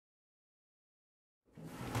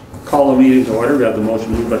Call the meeting to order. We have the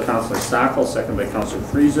motion moved by Councillor Sakal, second by Councillor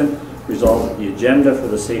Friesen. Resolved that the agenda for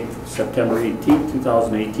the September 18th,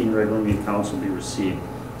 2018 regular meeting council be received.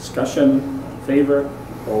 Discussion, in favor,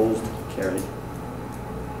 opposed, carried.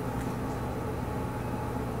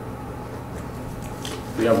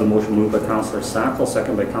 We have the motion moved by Councillor Sakal,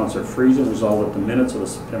 second by Councillor Friesen. Resolved that the minutes of the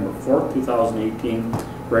September 4th, 2018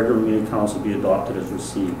 regular meeting council be adopted as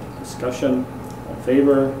received. Discussion, in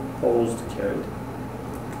favor, opposed, carried.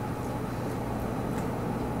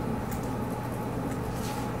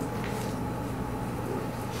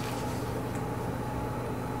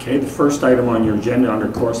 Okay, the first item on your agenda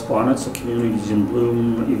under correspondence, the Communities in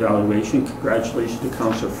Bloom evaluation. Congratulations to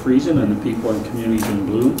Councillor Friesen and the people in Communities in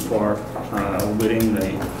Bloom for winning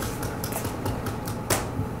the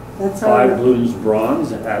Five Blooms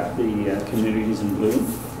bronze at the Communities in Bloom.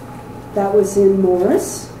 That was in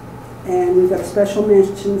Morris, and we've got a special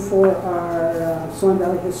mention for our Swan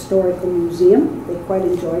Valley Historical Museum. They quite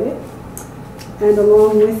enjoyed it. And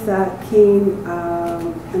along with that came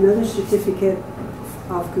another certificate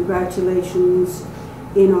of congratulations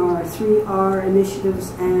in our 3R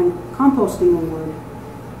initiatives and composting award.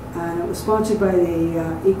 And it was sponsored by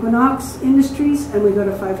the Equinox Industries, and we got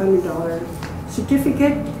a $500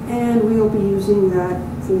 certificate, and we'll be using that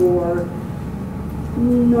for,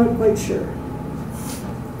 not quite sure.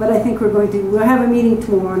 But I think we'll have a meeting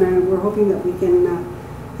tomorrow, and we're hoping that we can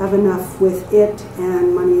have enough with it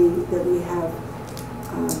and money that we have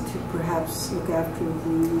to perhaps look after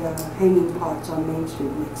the hanging pots on Main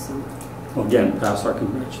Street next summer. Well, again, pass our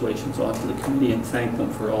congratulations on to the committee and thank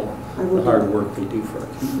them for all the hard work they do for our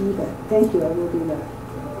community. Thank you, I will do that.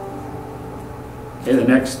 Okay, the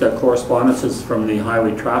next correspondence is from the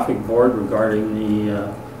Highway Traffic Board regarding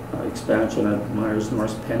the expansion at Myers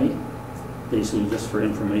North Penny, basically just for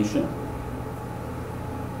information.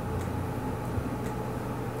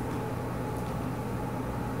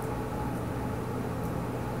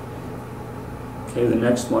 Okay, the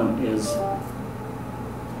next one is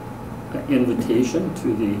an invitation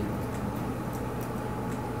to the,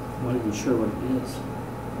 I'm not even sure what it is.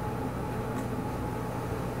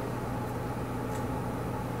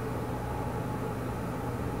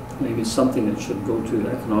 Maybe it's something that should go to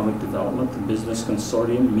Economic Development, the Business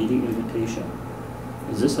Consortium meeting invitation.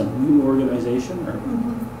 Is this a new organization? Or?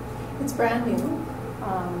 Mm-hmm. It's brand new.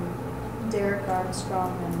 Derek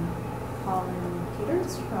Armstrong and Colin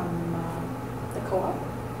Peters from the co-op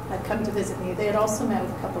had come to visit me. They had also met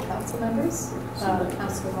with a couple of council members,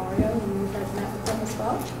 Councillor Moriaux, you had met with them as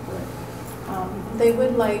well. They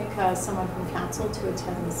would like someone from council to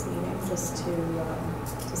attend this meeting just to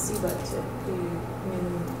see what the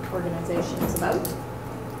new organization is about.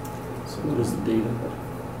 So what is the date of it?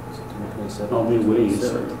 September 27th. I'll be away.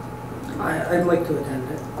 I'd like to attend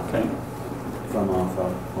it. Okay.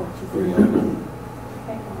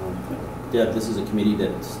 Yeah, this is a committee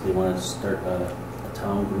that they want to start a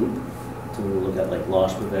town group to look at like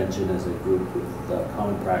loss prevention as a group with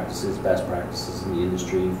common practices, best practices in the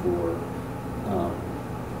industry for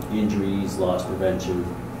injuries, loss prevention,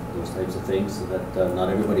 those types of things, so that not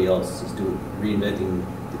everybody else is reinventing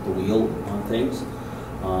the wheel on things.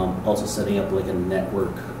 Also setting up like a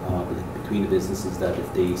network between the businesses that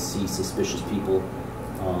if they see suspicious people,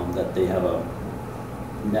 that they have a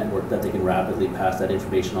network that they can rapidly pass that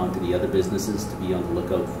information on to the other businesses to be on the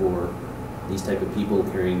lookout for these type of people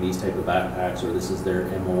carrying these type of backpacks, or this is their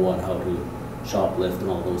MO on how to shoplift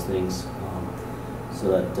and all those things,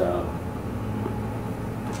 so that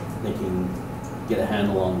they can get a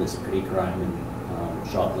handle on this petty crime and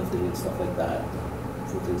shoplifting and stuff like that,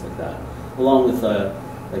 and things like that, along with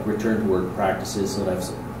like return to work practices, so that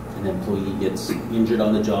if an employee gets injured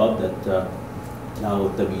on the job, that now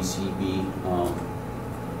with WCB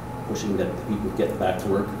pushing that people get back to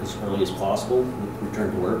work as early as possible with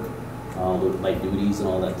return to work, with light duties and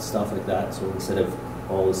all that stuff like that. So instead of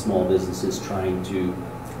all the small businesses trying to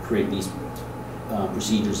create these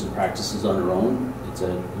procedures and practices on their own, it's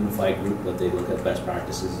a unified group that they look at best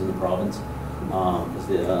practices in the province.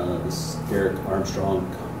 This Derek Armstrong,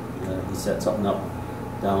 he set something up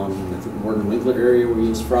down in the Warden Winkler area where he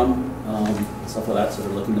was from, stuff like that. So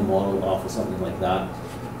they're looking to model off of something like that,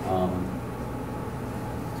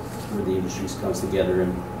 where the industries comes together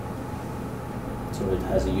and so it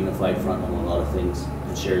has a unified front on a lot of things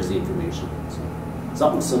and shares the information. So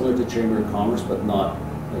something similar to Chamber of Commerce, but not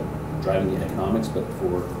like driving the economics, but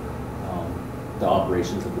for the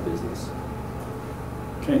operations of the business.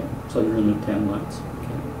 Okay, so you're in the 10 lines.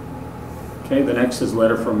 Okay, the next is a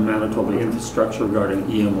letter from Manitoba Infrastructure regarding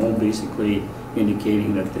EMO, basically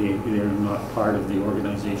indicating that they're not part of the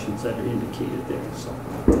organizations that are indicated there. So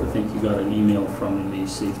I think think you got an email from the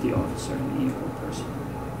safety officer and the email person.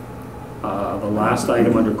 The last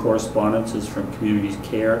item under correspondence is from Communities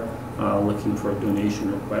Care, looking for a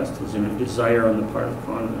donation request. Is there a desire on the part of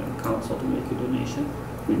council to make a donation?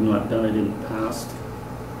 We've not done it in the past.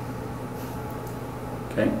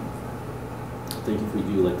 Okay. I think if we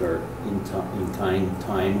do like our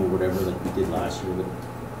time or whatever like we did last year, but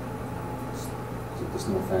there's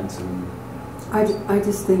no offense and I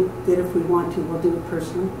just think that if we want to, we'll do it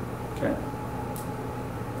personally. Okay.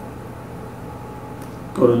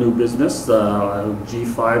 Go to new business,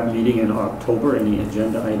 G5 meeting in October, any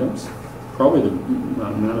agenda items? Probably the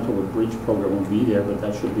Manitoba Bridge program will be there, but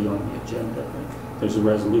that should be on the agenda. Right? There's a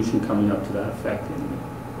resolution coming up to that effect.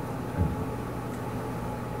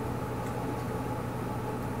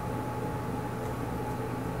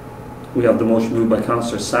 We have the motion moved by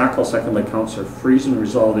Councillor Sakal, second by Councillor Friesen,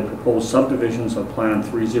 resolve the proposed subdivisions of Plan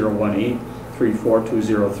 3018,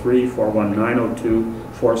 34203, 41902,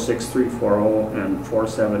 46340, and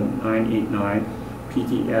 47989,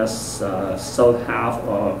 PTS south half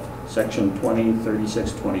of Section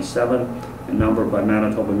 203627, and numbered by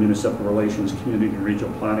Manitoba Municipal Relations Community and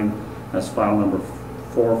Regional Planning as file number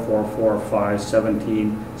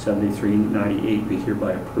 4445177398 be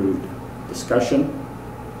hereby approved. Discussion?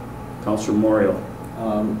 Councillor Moriaux.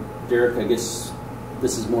 Derek, I guess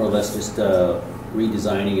this is more or less just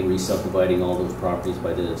redesigning and re-subdividing all those properties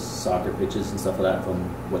by the soccer pitches and stuff like that from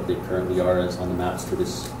what they currently are as on the maps to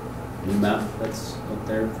this new map that's out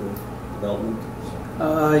there for development.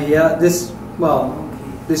 Yeah, this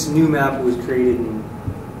new map was created in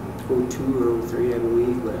 02 or 03, I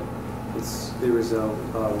believe, but there was a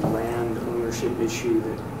land ownership issue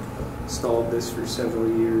that stalled this for several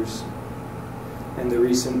years. And the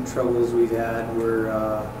recent troubles we've had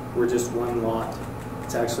were just one lot.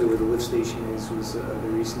 It's actually where the lift station is, was the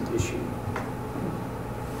recent issue.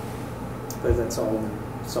 But that's all been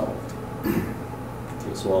solved.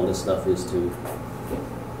 Okay, so all this stuff is to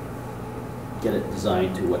get it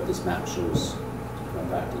designed to what this map shows on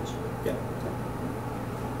package. Yeah.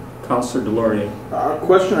 Councillor Delaurier.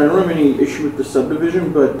 Question, I don't have any issue with the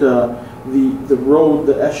subdivision, but the road,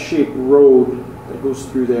 the S-shaped road that goes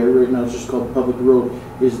through there, right now it's just called Public Road.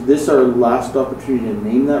 Is this our last opportunity to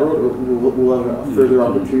name that road, or we'll have a further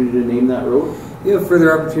opportunity to name that road? You have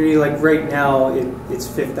further opportunity, like right now it's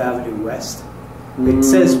 5th Avenue West. It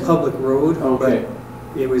says Public Road, okay,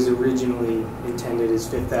 but it was originally intended as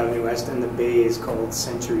 5th Avenue West, and the bay is called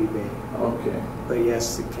Century Bay. Okay. But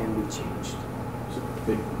yes, it can be changed.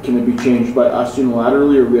 Can it be changed by us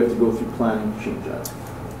unilaterally, or we have to go through planning to change that?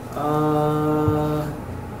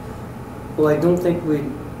 Well, I don't think we.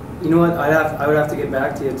 You know what? I would have to get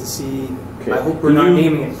back to you to see. Okay. I hope we're not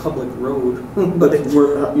naming it Public Road. But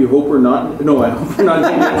you hope we're not. No, I hope we're not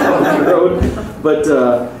naming it Public Road. But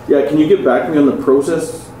yeah, can you get back to me on the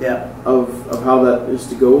process? Yeah. Of how that is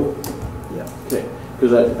to go? Yeah. Okay.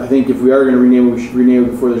 Because I think if we are going to rename it, we should rename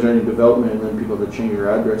it before there's any development, and then people have to change their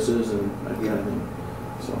addresses and that kind of thing.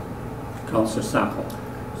 So. Councillor Sakal.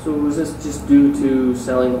 So is this just due to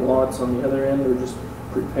selling lots on the other end, or just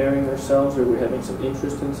preparing ourselves, or are we having some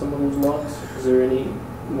interest in some of those lots? Is there any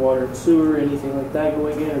water and sewer, anything like that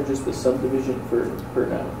going in, or just the subdivision for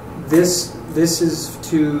now? This is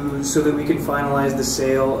so that we can finalize the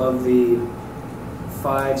sale of the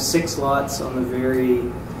 6 lots on the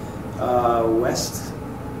very west.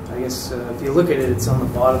 I guess if you look at it, it's on the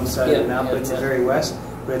bottom side of the map, but it's the very west.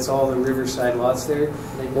 But it's all the riverside lots there.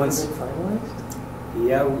 They've never been finalized?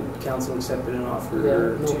 Yeah, council accepted an offer.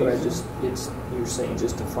 Yeah, no, but you're saying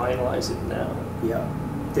just to finalize it now. Yeah.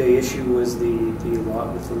 The issue was the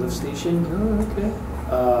lot with the lift station. Oh, okay.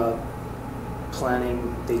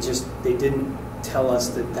 Planning, they didn't tell us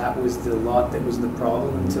that was the lot that was the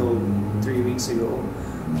problem until 3 weeks ago.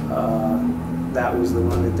 That was the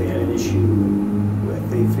one that they had an issue with.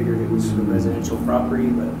 They figured it was a residential property,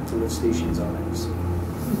 but the lift station's on it. So.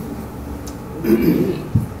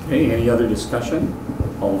 Okay, any other discussion?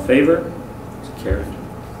 All in favor? It's carried.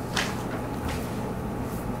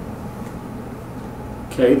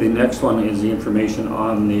 Okay, the next one is the information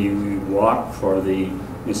on the walk for the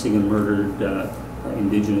missing and murdered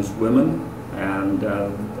Indigenous women, and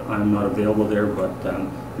I'm not available there, but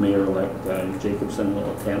Mayor-elect Jacobson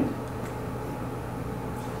will attend.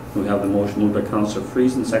 We have the motion moved by Councillor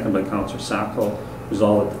Friesen, second by Councillor Sakal.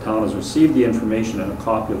 Resolved that the town has received the information and a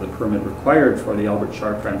copy of the permit required for the Elbert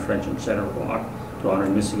Chartrand Friendship Center walk to honor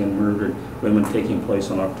missing and murdered women, taking place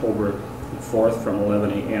on October 4th from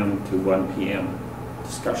 11 a.m. to 1 p.m.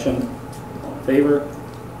 Discussion? All in favor?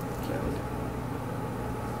 Carried.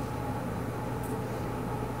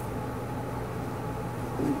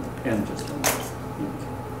 And just a minute.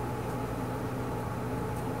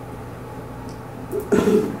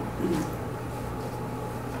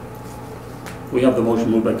 We have the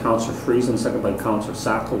motion moved by Councillor Friesen, second by Councillor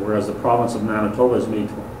Sakal, whereas the province of Manitoba has made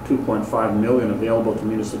 $2.5 million available to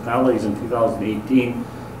municipalities in 2018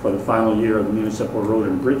 for the final year of the Municipal Road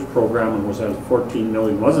and Bridge Program, and was $14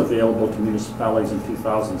 million was available to municipalities in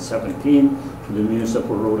 2017 for the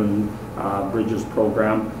Municipal Road and Bridges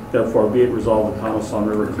Program. Therefore, be it resolved, the town of Swan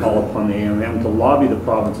River to call upon the AMM to lobby the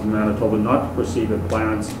province of Manitoba not to proceed with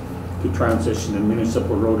plans to transition the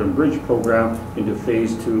Municipal Road and Bridge Program into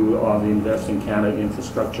Phase 2 of the Invest in Canada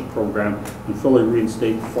Infrastructure Program and fully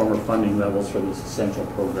reinstate the former funding levels for this essential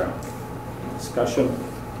program. Discussion?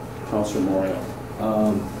 Councillor Moriaux.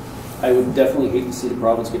 I would definitely hate to see the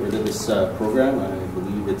province get rid of this program. I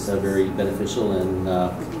believe it's very beneficial and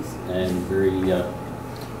very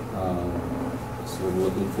sort of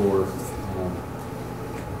looking for.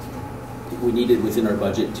 We need it within our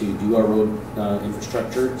budget to do our road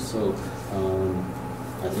infrastructure, so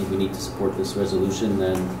I think we need to support this resolution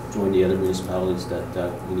and join the other municipalities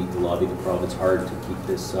that we need to lobby the province hard to keep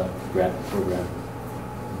this grant program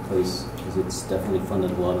in place, because it's definitely funded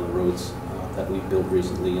a lot of the roads that we've built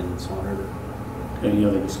recently in Swan River. Any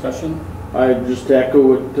other discussion? I just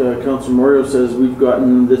echo what Councillor Moriaux says. We've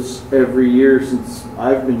gotten this every year since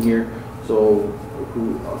I've been here, so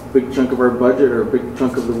a big chunk of our budget or a big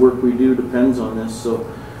chunk of the work we do depends on this. So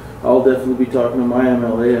I'll definitely be talking to my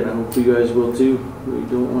MLA, and I hope you guys will too. We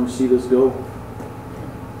don't want to see this go.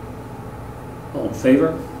 All in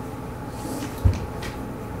favor?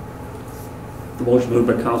 The motion moved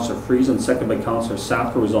by Councillor Friesen, second by Councillor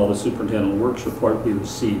Sakal, resolve the Superintendent Works Report be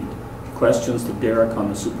received. Questions to Derek on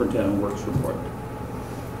the Superintendent Works Report?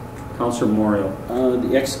 Councillor Moriaux.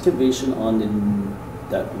 The excavation on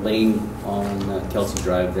that lane on Kelsey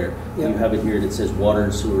Drive there, Yep. You have it here that says water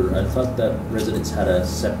and sewer. I thought that residents had a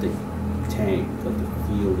septic tank, like a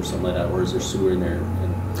field or something like that, or is there sewer in there?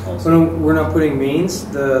 And also, We're not putting mains.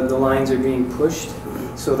 The lines are being pushed,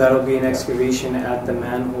 so that'll be an excavation at the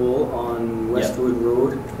manhole on Westwood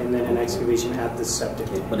Road, and then an excavation at the septic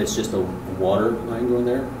tank. but it's just a water line going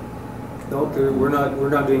there? No, we're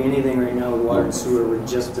not doing anything right now with water and sewer. We're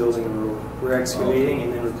just building a road. We're excavating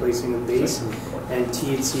and then replacing the base, and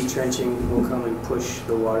T&C trenching will come and push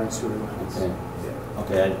the water and sewer lines. Okay.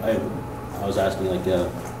 Okay. I was asking, like,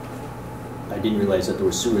 I didn't realize that there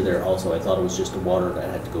was sewer there also. I thought it was just the water that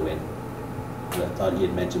had to go in. I thought he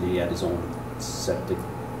had mentioned he had his own septic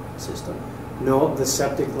system. No, the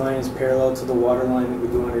septic line is parallel to the water line that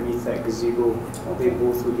would go underneath that gazebo. They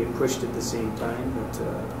both would get pushed at the same time, but.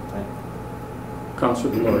 Okay.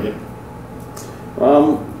 Councillor Delaurier.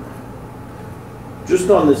 Just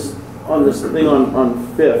on this thing on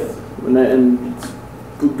 5th, and it's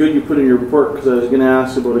good you put in your report, because I was going to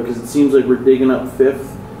ask about it, because it seems like we're digging up 5th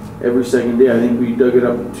every second day. I think we dug it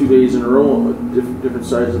up 2 days in a row on different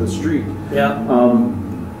sides of the street. Yeah.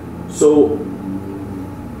 So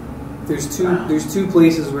there's two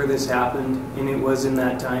places where this happened, and it was in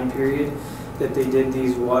that time period that they did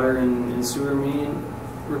these water and sewer main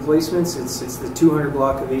replacements. It's the 200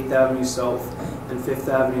 block of 8th Avenue South and 5th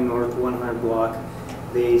Avenue North 100 block.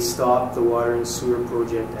 They stopped the water and sewer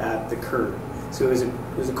project at the curb. So it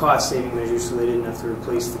was a cost saving measure, so they didn't have to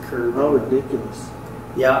replace the curb. how ridiculous.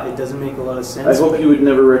 Yeah, it doesn't make a lot of sense. I hope you would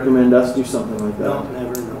never recommend us do something like that. No,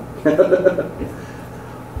 never,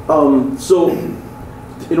 no. So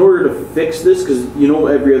in order to fix this, because you know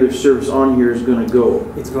every other service on here is going to go.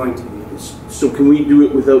 It's going to be. So can we do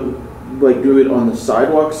it without, like, do it on the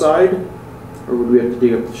sidewalk side, or would we have to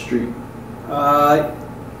dig up the street?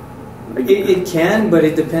 It can, but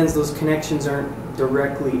it depends. Those connections aren't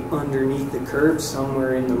directly underneath the curb. Some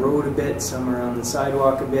are in the road a bit, some are on the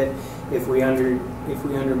sidewalk a bit. If we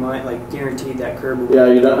undermine, like, guaranteed that curb will. Yeah,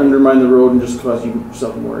 you'd undermine the road and just cause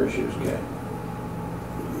yourself more issues. Okay.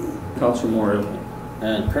 Councillor Moriaux.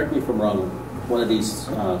 And correct me if I'm wrong, one of these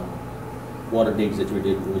water digs that we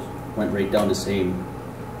did went right down the same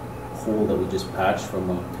hole that we just patched from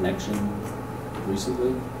a connection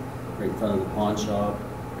recently, right in front of the pawn shop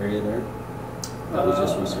area there. That was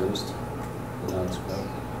just resurfaced.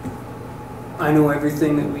 I know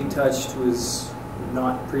everything that we touched was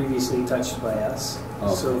not previously touched by us.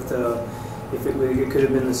 Okay. So it could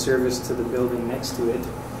have been the service to the building next to it,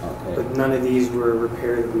 Okay. but none of these were a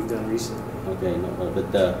repair that we've done recently. Okay, no,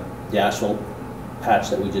 but the asphalt patch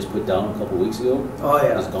that we just put down a couple weeks ago Oh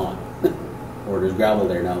yeah. is gone. Or there's gravel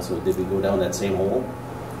there now, so did we go down that same hole?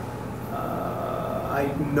 I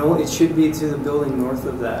know it should be to the building north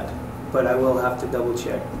of that, but I will have to double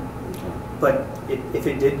check. Okay. But if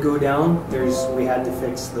it did go down, we had to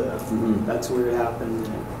fix the. Mhm. That's where it happened,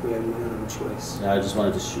 and we had no choice. Yeah, I just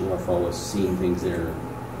wanted to show if I was seeing things there.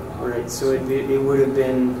 Right, so it would have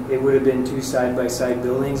been two side-by-side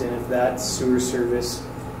buildings, and if that sewer service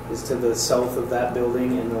is to the south of that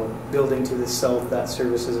building, and the building to the south, that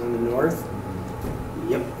service is in the north,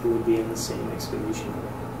 yep, it would be in the same excavation hole.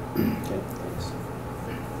 Okay, thanks.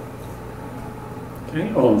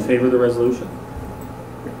 Okay, all in favor of the resolution?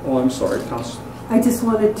 Oh, I'm sorry, Councillor. I just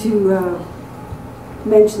wanted to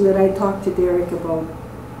mention that I talked to Derek about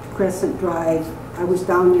Crescent Drive. I was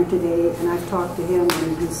down there today, and I've talked to him,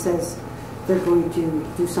 and he says they're going to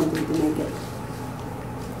do something to make it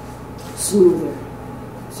smoother.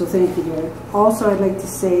 So thank you, Derek. Also, I'd like to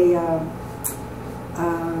say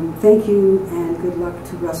thank you and good luck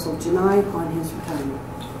to Russell Janai on his retirement.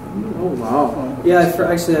 Oh, wow. Yeah,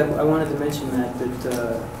 actually, I wanted to mention that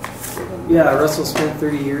yeah, Russell spent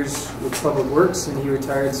 30 years with Public Works, and he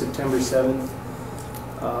retired September 7th.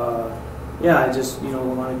 Yeah, I just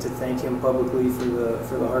wanted to thank him publicly for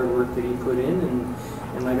the hard work that he put in,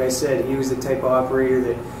 and like I said, he was the type of operator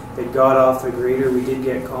that got off the grader. We did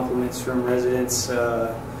get compliments from residents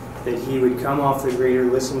that he would come off the grader,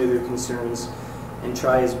 listen to their concerns, and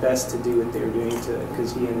try his best to do what they were doing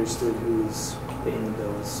because he understood who was paying the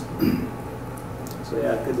bills. So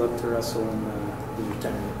yeah, good luck to Russell in his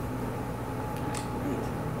retirement.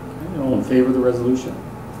 Okay, all in favor of the resolution?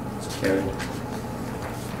 It's carried.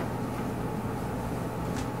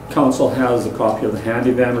 Council has a copy of the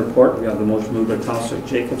handy van report. We have the motion moved by Councillor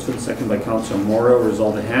Jacobson, second by Councillor Moriaux.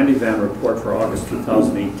 Resolve the handy van report for August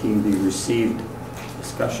 2018 be received.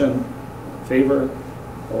 Discussion. In favor?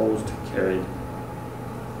 Opposed? Carried.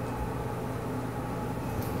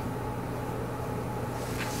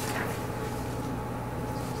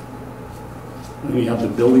 And we have the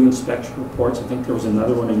building inspection reports. I think there was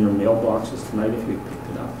another one in your mailboxes tonight if you picked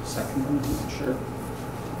it up. Second one, I'm not sure.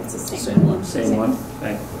 It's the same. Same one. Same one.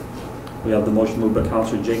 Okay. We have the motion moved by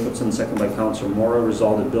Councillor Jacobson, second by Councillor Moriaux.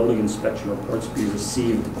 Resolve the building inspection reports be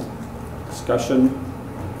received. Discussion.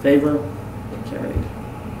 Favor? Carried.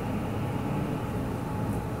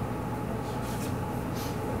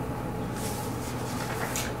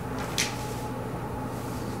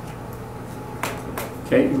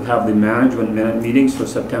 Okay, you have the management minute meetings for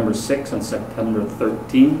September 6th and September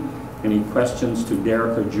 13th. Any questions to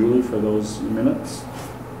Derek or Julie for those minutes?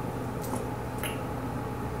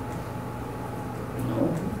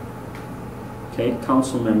 No? Okay,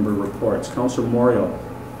 council member reports. Councillor Moriaux.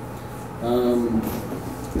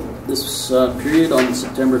 This period on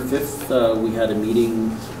September 5th, we had a meeting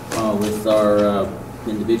with our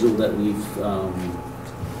individual that we've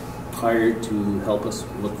hired to help us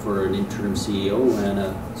look for an interim CEO and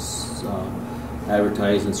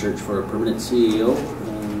advertise and search for a permanent CEO.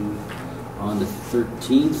 On the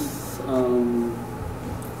 13th,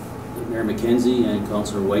 Mayor McKenzie and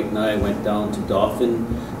Councillor Whyte and I went down to Dauphin,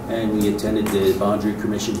 and we attended the Boundary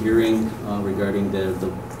Commission hearing regarding the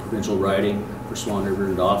provincial riding for Swan River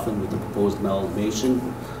and Dauphin with the proposed amalgamation.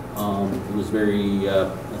 It was very, I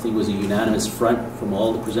think it was a unanimous front from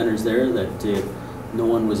all the presenters there that no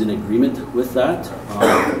one was in agreement with that.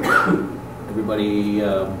 Everybody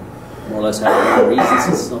more or less had their own reasons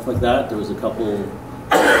and stuff like that. There was a couple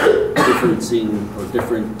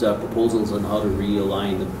different proposals on how to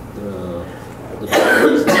realign the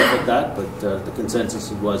boundaries and stuff like that, but the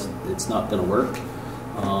consensus was it's not going to work.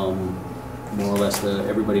 More or less,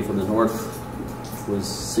 everybody from the north was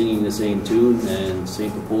singing the same tune and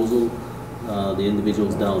same proposal. The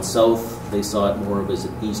individuals down south, they saw it more of as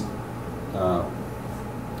an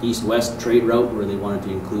east-west trade route where they wanted to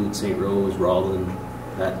include St. Rose rather than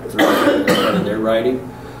that third part of their riding.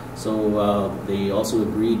 So they also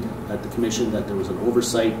agreed at the commission that there was an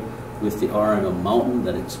oversight with the RMM Mountain,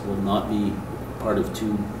 that it will not be part of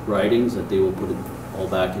two ridings, that they will put it all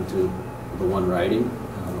back into the one riding.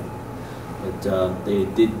 But they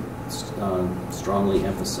did strongly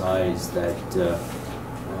emphasize that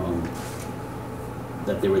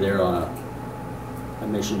that they were there on a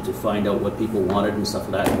mission to find out what people wanted and stuff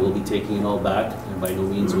like that. We'll be taking it all back, and by no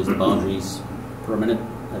means was the boundaries permanent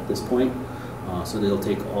at this point. So they'll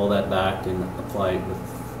take all that back and apply it with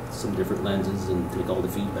some different lenses and take all the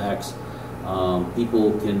feedbacks.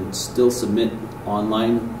 People can still submit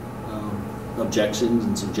online objections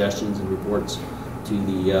and suggestions and reports to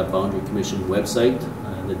the Boundary Commission website.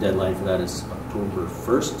 The deadline for that is October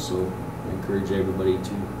 1st, so I encourage everybody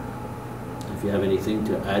to, if you have anything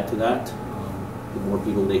to add to that, the more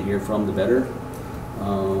people they hear from, the better.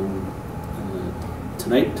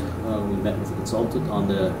 Tonight, we met with a consultant on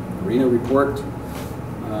the arena report,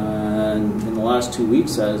 and in the last 2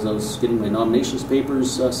 weeks, as I was getting my nominations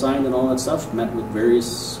papers signed and all that stuff, met with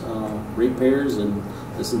various ratepayers and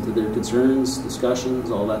listened to their concerns, discussions,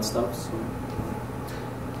 all that stuff. So,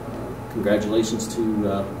 congratulations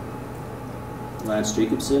to Lance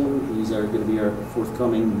Jacobson. He's going to be our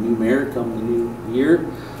forthcoming new mayor come the new year.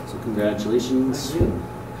 So congratulations.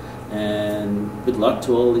 And good luck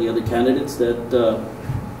to all the other candidates that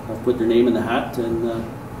have put their name in the hat, and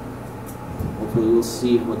hopefully we'll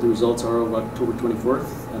see what the results are of October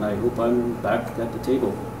 24th, and I hope I'm back at the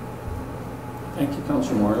table. Thank you,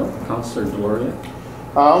 Councillor Moriaux. Councillor Delaurier.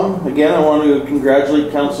 Again, I want to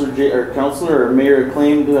congratulate Councillor or Mayor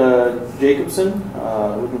acclaimed Jacobson.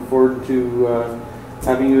 Looking forward to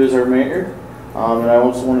having you as our mayor. And I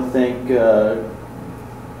also want to thank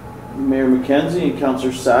Mayor McKenzie and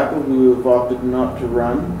Councillor Sakal, who have opted not to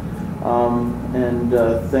run. And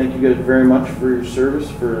thank you guys very much for your service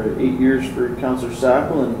for 8 years for Councillor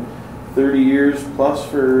Sakal and 30 years plus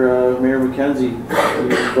for Mayor McKenzie.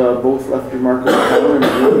 You've both left your mark on the color and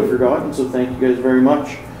will be forgotten, so thank you guys very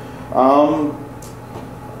much. I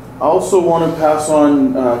also want to pass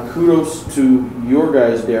on kudos to your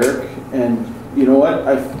guys, Derek. And you know what?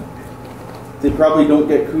 They probably don't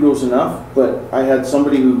get kudos enough, but I had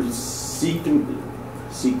somebody who seeked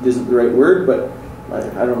isn't the right word, but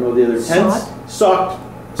I don't know the other tense.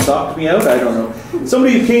 Socked me out? I don't know.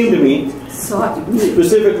 Somebody who came to me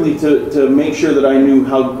specifically to make sure that I knew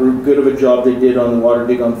how good of a job they did on the water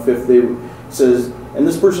dig on 5th. They says, and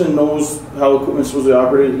this person knows how equipment's supposed to be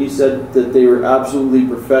operated. He said that they were absolutely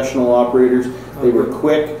professional operators. They were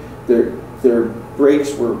quick. Their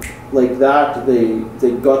brakes were like that. They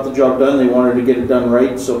got the job done. They wanted to get it done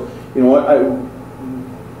right. So you know what,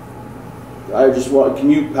 I just want. Can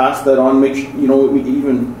you pass that on? Make sure, you know,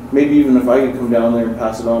 maybe even if I could come down there and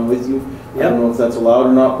pass it on with you. Yep. I don't know if that's allowed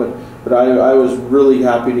or not, but I was really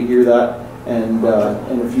happy to hear that, and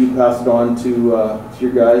if you pass it on to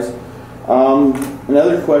your guys.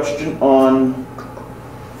 Another question on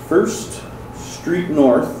 1st Street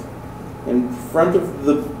North, in front of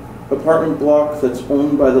the apartment block that's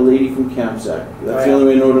owned by the lady from Campsack. That's the only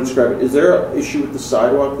way I know to describe it. Is there an issue with the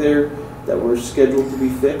sidewalk there that we're scheduled to be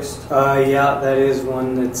fixed? Yeah, that is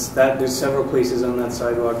one there's several places on that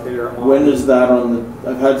sidewalk that are on. When is that on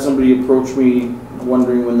the? I've had somebody approach me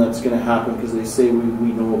wondering when that's going to happen because they say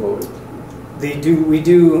we know about it.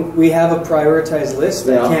 We have a prioritized list.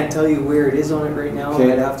 Yeah. I can't tell you where it is on it right now.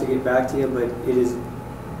 Okay. I'd have to get back to you, but it is.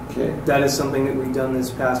 Okay. That is something that we've done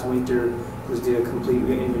this past winter. Was do a complete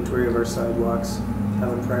inventory of our sidewalks,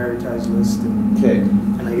 have a prioritized list. Okay.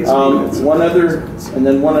 And I guess one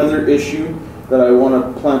other issue that I want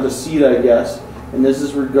to plant a seed, I guess, and this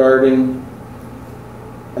is regarding.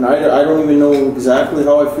 And I don't even know exactly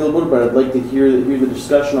how I feel about it, but I'd like to hear the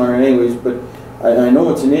discussion on it anyways. But I know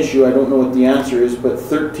it's an issue. I don't know what the answer is. But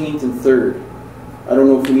 13th and 3rd, I don't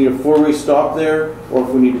know if we need a 4-way stop there or if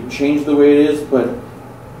we need to change the way it is. But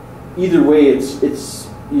either way, it's.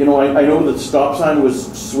 You know, I know that the stop sign was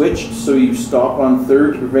switched, so you stop on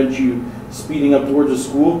 3rd to prevent you speeding up towards the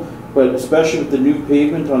school. But especially with the new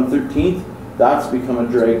pavement on 13th, that's become a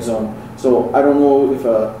drag zone. So I don't know if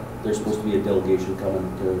there's supposed to be a delegation coming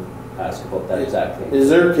to ask about that exact thing. Is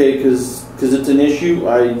there okay? Because it's an issue.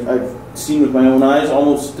 I've seen with my own eyes.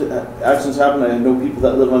 Almost accidents happen. I know people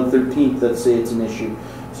that live on 13th that say it's an issue.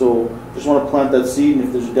 So just want to plant that seed, and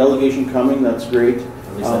if there's a delegation coming, that's great.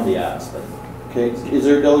 At least at the ask. Okay, is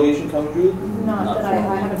there a delegation coming, Julie? Not that I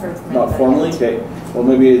haven't heard from Not formally? Okay. Well,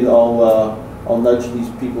 maybe I'll nudge these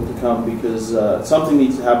people to come because something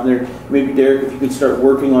needs to happen there. Maybe, Derek, if you could start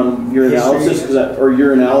working on your analysis, or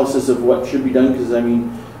your analysis of what should be done, because, I mean,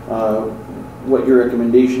 what your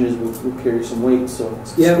recommendation is will carry some weight. So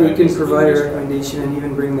yeah, we can provide a recommendation and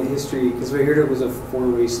even bring the history, because we heard it was a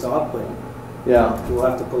 4-way stop, but yeah, we'll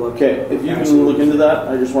have to pull up. Okay, if you can look into that,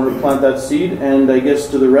 I just wanted to plant that seed, and I guess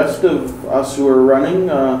to the rest of us who are running,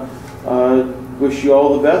 wish you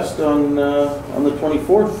all the best on the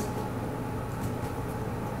 24th.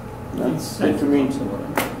 That's it for me.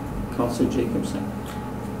 Councillor Jacobson.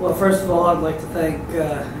 Well, first of all, I'd like to thank,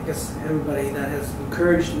 I guess, everybody that has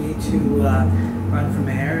encouraged me to run for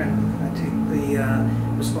mayor, and I take the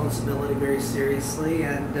responsibility very seriously,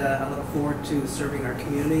 and I look forward to serving our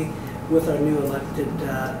community with our new elected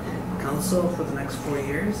council for the next 4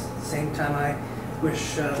 years. At the same time, I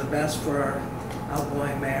wish the best for our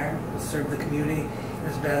outgoing mayor, who served the community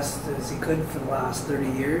as best as he could for the last 30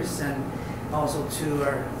 years, and also to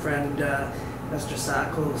our friend Mr.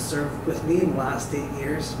 Sakal, who served with me in the last 8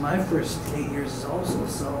 years. My first 8 years also,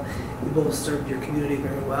 so you both served your community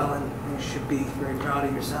very well, and you should be very proud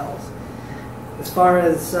of yourselves. As far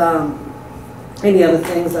as any other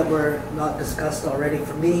things that were not discussed already,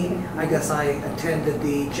 for me, I guess I attended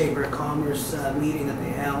the Chamber of Commerce meeting that they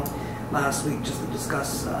held last week just to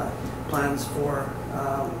discuss plans for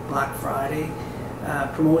Black Friday.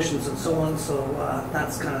 promotions and so on. So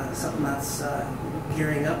that's kind of something that's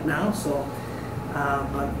gearing up now. So,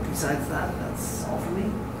 but besides that, that's all for me.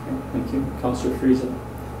 Okay, thank you. Councillor Friesen.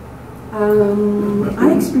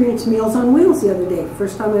 I experienced Meals on Wheels the other day.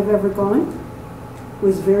 First time I've ever gone. It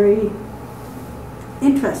was very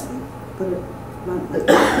interesting. Put it bluntly. We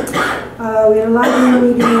had a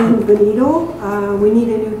library meeting in Benito. We need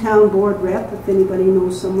a new town board rep. If anybody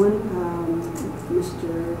knows someone,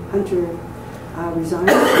 Mr. Hunter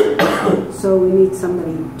resigned, so we need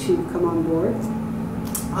somebody to come on board.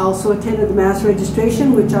 I also attended the mass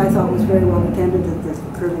registration, which I thought was very well attended at the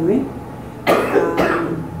curling rink.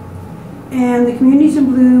 And the Communities in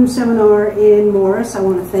Bloom seminar in Morris. I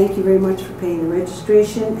want to thank you very much for paying the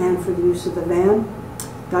registration and for the use of the van.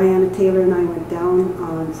 Diana Taylor and I went down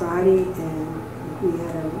on Friday, and we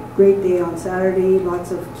had a great day on Saturday.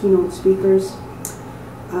 Lots of keynote speakers.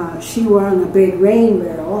 She won a big rain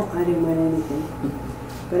barrel. I didn't win anything.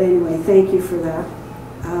 But anyway, thank you for that.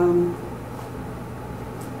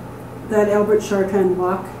 That Elbert Chartrand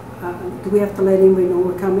walk, do we have to let anybody know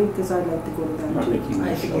we're coming? Because I'd like to go to that I too. think you I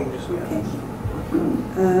can think show. you just Okay.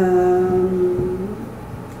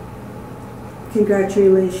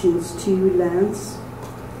 Congratulations to Lance.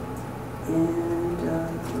 And I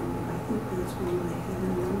think that's one I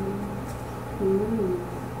had.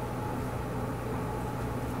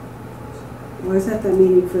 I was at the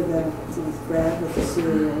meeting for the Brad with the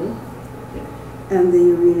CEO and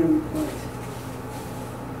the arena report.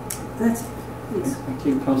 That's it. Thank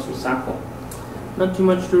you. Councillor Sakal. Not too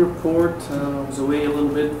much to report. I was away a little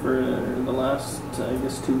bit for the last, I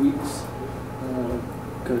guess, 2 weeks.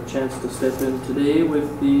 Got a chance to step in today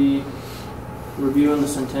with the review on the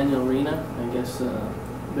Centennial Arena. I guess a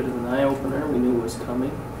bit of an eye-opener. We knew it was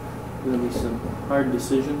coming. There will be some hard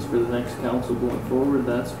decisions for the next council going forward,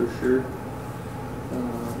 that's for sure.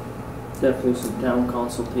 Definitely some town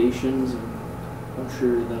consultations, and I'm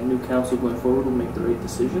sure the new council going forward will make the right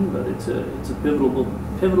decision, but it's a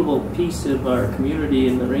pivotal piece of our community,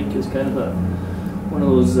 and the rink is kind of one of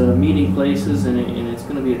those meeting places, and it's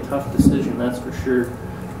going to be a tough decision, that's for sure.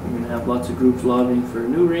 We're going to have lots of groups lobbying for a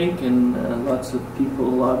new rink, and lots of people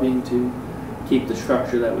lobbying to keep the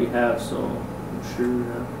structure that we have, so I'm sure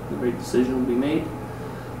the right decision will be made.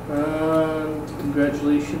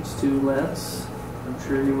 Congratulations to Lance. I'm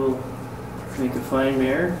sure he will make a fine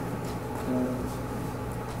mayor.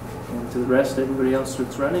 And to the rest, everybody else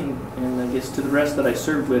that's running, and I guess to the rest that I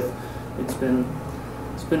served with, it's been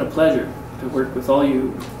a pleasure to work with all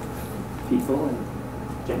you people and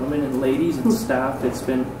gentlemen and ladies and staff. It's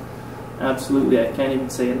been absolutely, I can't even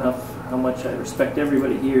say enough how much I respect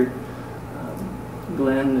everybody here.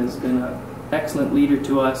 Glen has been an excellent leader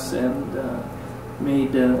to us, and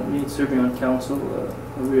made serving on council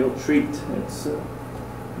a real treat. It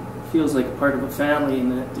feels like a part of a family,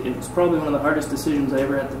 and it was probably one of the hardest decisions I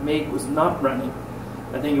ever had to make was not running.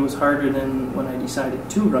 I think it was harder than when I decided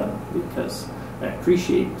to run, because I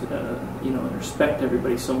appreciate and respect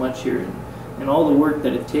everybody so much here, and all the work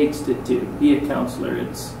that it takes to be a councillor.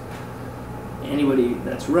 It's anybody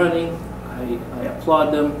that's running, I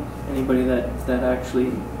applaud them. Anybody that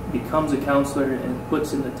actually becomes a councillor and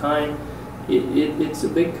puts in the time, it's a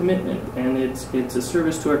big commitment, and it's a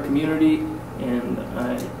service to our community. And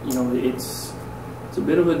it's a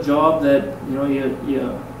bit of a job that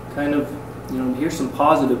you kind of hear some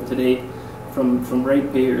positive today from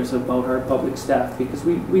ratepayers about our public staff, because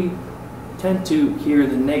we tend to hear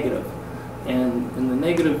the negative, and the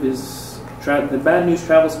negative is the bad news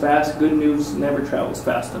travels fast, good news never travels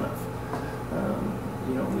fast enough.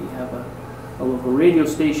 We have a local radio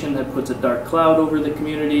station that puts a dark cloud over the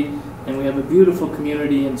community, and we have a beautiful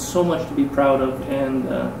community and so much to be proud of, and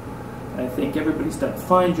I think everybody's done a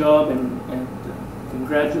fine job, and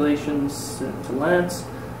congratulations to Lance,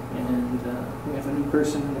 and we have a new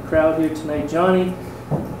person in the crowd here tonight, Johnny,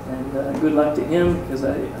 and good luck to him, because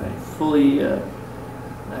I fully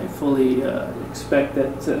expect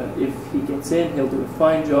that if he gets in, he'll do a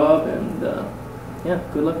fine job, and yeah,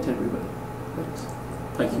 good luck to everybody. Thanks.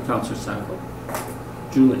 Thank you, Councillor Sakal.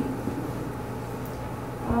 Julie.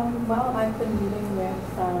 Well, I've been meeting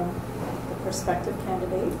with the prospective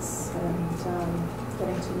candidates and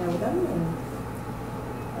getting to know them,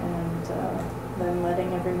 and then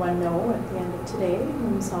letting everyone know at the end of today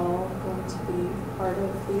who's all going to be part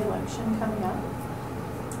of the election coming up.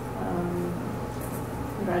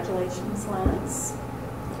 Congratulations, Lance.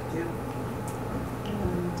 Thank you.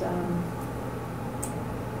 And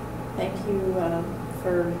thank you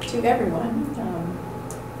to everyone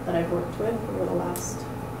that I've worked with over the last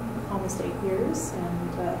almost 8 years,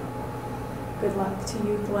 and good luck to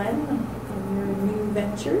you, Glen, on your new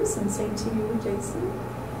ventures, and same to you, Jason.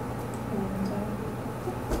 And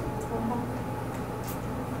that's all I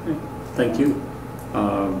have. Thank you.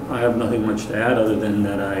 I have nothing much to add other than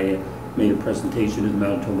that I made a presentation to the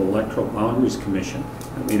Manitoba Electoral Boundaries Commission.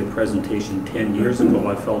 I made a presentation 10 years ago.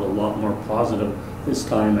 I felt a lot more positive this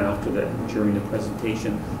time after that, during the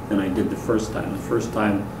presentation, than I did the first time. The first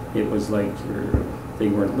time it was like they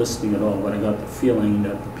weren't listening at all, but I got the feeling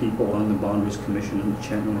that the people on the Boundaries Commission and the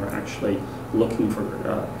chairman were actually looking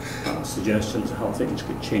for suggestions of how things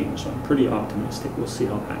could change. So I'm pretty optimistic. We'll see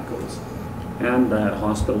how that goes. And I had a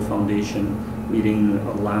Hospital Foundation meeting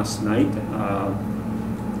last night.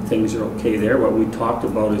 Things are okay there. What we talked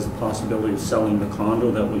about is the possibility of selling the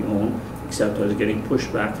condo that we own, except I was getting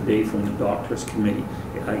pushback today from the doctors committee,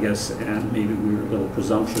 I guess, and maybe we were a little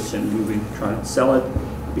presumptuous in moving to try and sell it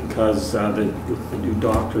because with the new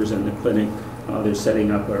doctors and the clinic, they're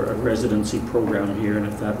setting up a residency program here, and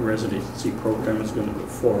if that residency program is going to go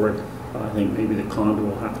forward, I think maybe the condo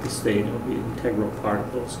will have to stay, and it'll be an integral part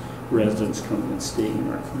of those residents coming and staying in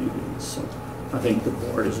our communities. So I think the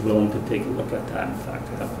board is willing to take a look at that. In fact,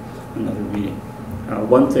 I have another meeting.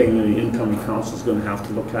 One thing the incoming council is going to have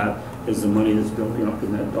to look at is the money that's building up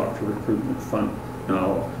in that doctor recruitment fund.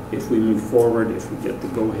 Now, if we move forward, if we get the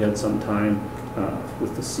go-ahead sometime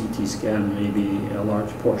with the CT scan, maybe a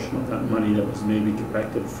large portion of that money that was maybe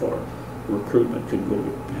directed for recruitment could go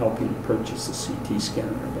to helping purchase the CT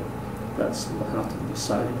scanner. But that's will have to be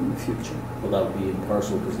decided in the future. Well, that would be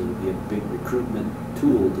impartial because it would be a big recruitment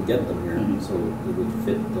tool to get them here, so it would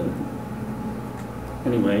fit the...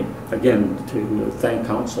 Anyway, again, to thank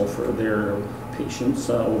council for their patience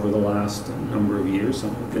over the last number of years.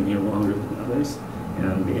 I've been here longer than others,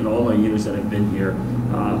 and in all my years that I've been here,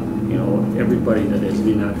 you know, everybody that has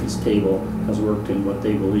been at this table has worked in what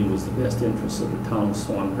they believe was the best interest of the town of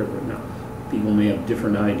Swan River. Now, people may have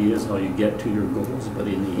different ideas how you get to your goals, but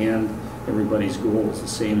in the end, everybody's goal is the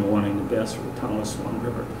same, wanting the best for the town of Swan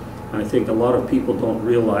River. And I think a lot of people don't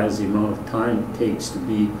realize the amount of time it takes to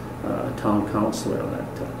be a town councillor. That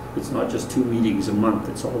it's not just 2 meetings a month,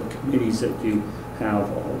 it's all the committees that you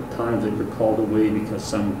have, all the times that you're called away because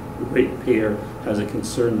some ratepayer has a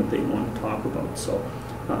concern that they want to talk about. So,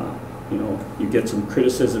 you know, you get some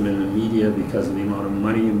criticism in the media because of the amount of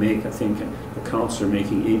money you make. I think a councillor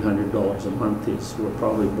making $800 a month is, we're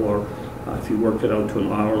probably more, if you worked it out to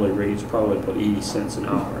an hourly rate, it's probably about 80 cents an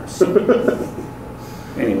hour. So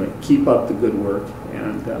anyway, keep up the good work,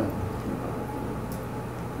 and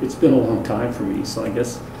it's been a long time for me, so I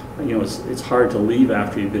guess, you know, it's hard to leave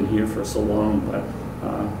after you've been here for so long, but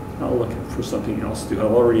I'll look for something else to do.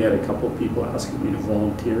 I've already had a couple of people asking me to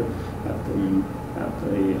volunteer at the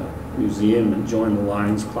museum and join the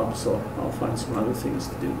Lions Club, so I'll find some other things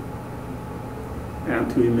to do. And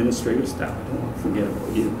to the administrative staff, I don't want to forget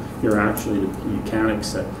about you. You're actually the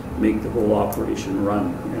mechanics that make the whole operation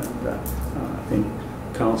run, and I think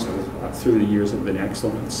council through the years have been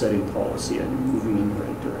excellent at setting policy and moving in the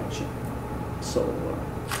right direction. So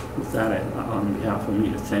with that, on behalf of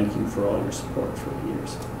me, to thank you for all your support for the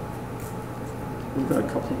years. We've got a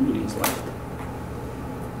couple of meetings left.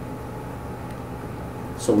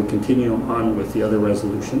 So we continue on with the other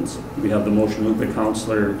resolutions. We have the motion moved by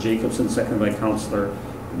Councillor Jacobson, seconded by Councillor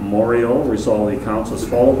Moriaux. Resolve the accounts as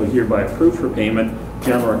follows. We hereby approve for payment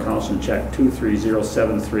general accounts and check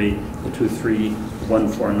 23073 to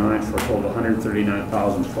 23149 for a total of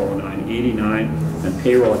 $139,409.89, and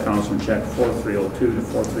payroll accounts and check 4302 to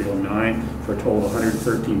 4309 for a total of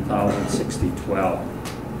 $113,060.12.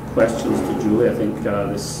 Questions to Julie? I think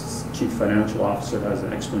this Chief Financial Officer has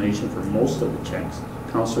an explanation for most of the checks.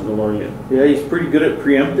 Councillor Delaurier. Yeah, he's pretty good at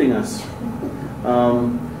preempting us.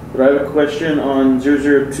 But I have a question on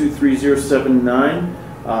 002379.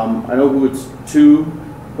 I know who it's to,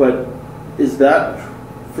 but is that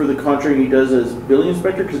for the contract he does as building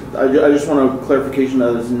inspector? Because I just want a clarification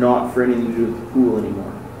that it's not for anything to do with the pool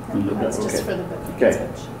anymore. That's okay. just for the building. Okay.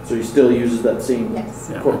 So he still uses that same? Yes.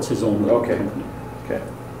 Yeah, that's his own okay. company. Okay.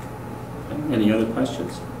 Any other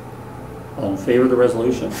questions? All in favor of the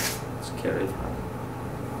resolution? It's carried.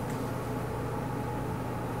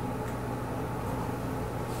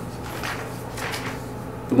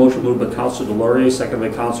 The motion moved by Councillor Delaurier, seconded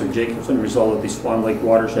by Councillor Jacobson. Resolved that the Swan Lake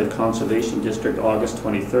Watershed Conservation District August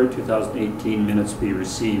 23rd, 2018 minutes be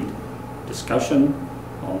received. Discussion?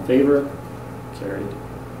 All in favor? Carried.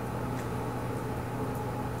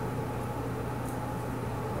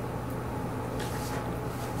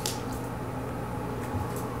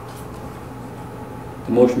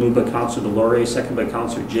 The motion moved by Councillor Delaurier, seconded by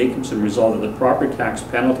Councillor Jacobson. Resolved that the property tax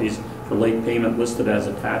penalties for late payment listed as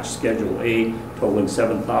attached Schedule A totaling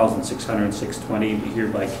 $7,606.20 be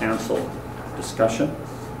hereby canceled. Discussion?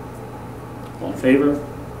 All in favor?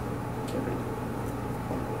 Carried.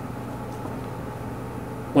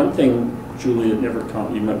 One thing, Julie,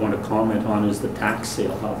 that you might want to comment on is the tax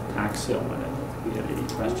sale, how the tax sale went. If we had any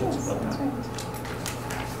questions Yes, about that's that.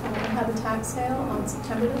 right. We had a tax sale on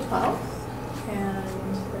September the 12th,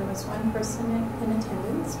 and there was one person in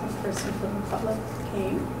attendance, one person from the public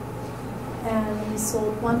came, and we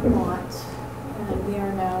sold one lot, and we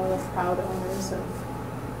are now the proud owners of,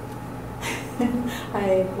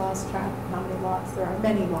 I lost track of how many lots, there are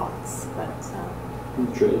many lots, but In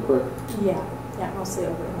the trailer park. yeah, mostly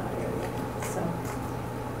over in that area, so,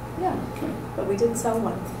 yeah, Okay. but we did sell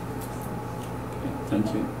one. Okay,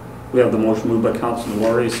 thank you. We have the motion moved by Councillor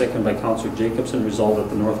Delaurier, seconded by Councillor Jacobson, resolved that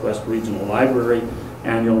the Northwest Regional Library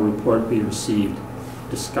annual report be received.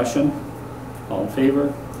 Discussion? All in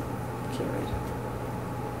favor? Carried.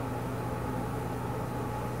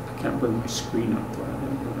 I can't bring my screen up. Do I have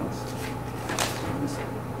anything else?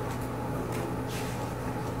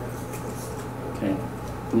 Okay.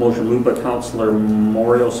 The motion moved by Councillor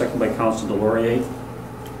Moriaux, seconded by Councillor Delaurier.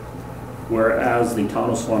 Whereas the town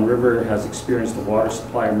of Swan River has experienced a water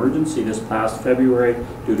supply emergency this past February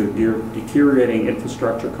due to deteriorating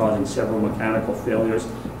infrastructure causing several mechanical failures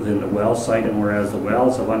within the well site, and whereas the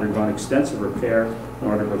wells have undergone extensive repair in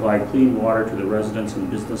order to provide clean water to the residents and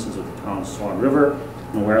businesses of the town of Swan River,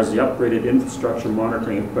 and whereas the upgraded infrastructure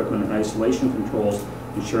monitoring equipment and isolation controls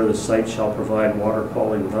ensure the site shall provide water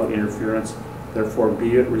quality without interference, therefore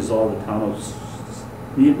be it resolved that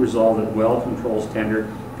well controls tender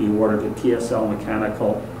be awarded to TSL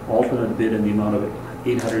Mechanical, alternate bid in the amount of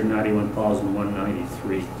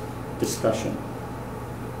 $891,193. Discussion.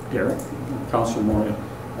 Derek? Councillor Moran.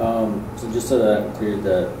 So just so that I'm clear,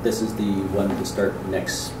 this is the one to start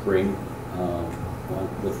next spring.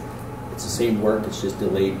 It's the same work, it's just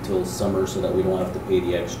delayed till summer so that we don't have to pay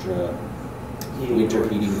the extra winter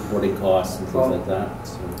heating boarding costs and things like that.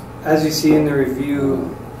 So. As you see in the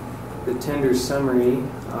review, the tender summary,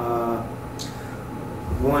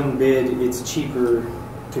 one bid, it's cheaper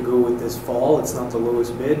to go with this fall. It's not the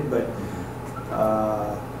lowest bid, but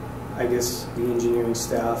I guess the engineering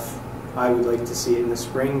staff, I would like to see it in the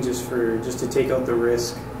spring just to take out the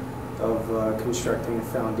risk of constructing a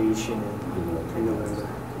foundation in November.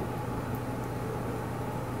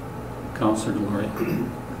 Councillor Delaurier.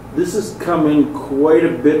 This has come in quite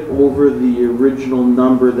a bit over the original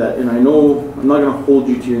number that, and I know I'm not going to hold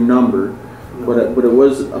you to your number, but it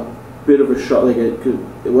was a bit of a shot. Like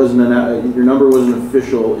it wasn't your number wasn't an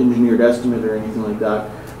official engineered estimate or anything like that,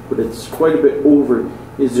 but it's quite a bit over.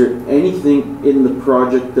 Is there anything in the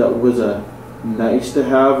project that was a nice to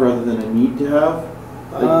have rather than a need to have,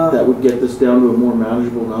 that would get this down to a more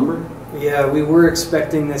manageable number? Yeah, we were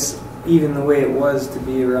expecting this, even the way it was, to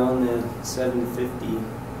be around the 750,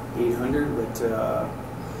 800, but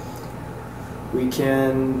we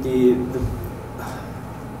can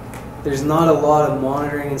there's not a lot of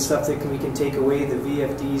monitoring and stuff that we can take away. The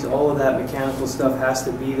VFDs, all of that mechanical stuff has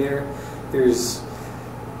to be there. It's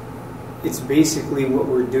basically what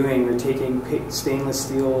we're doing. We're taking stainless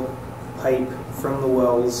steel pipe from the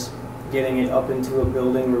wells, getting it up into a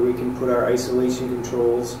building where we can put our isolation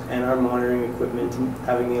controls and our monitoring equipment,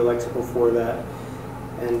 having the electrical for that,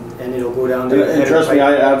 and it'll go down to. And trust me,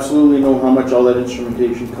 I absolutely know how much all that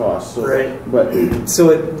instrumentation costs. So, right. But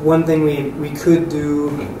one thing we could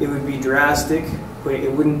do, it would be drastic, but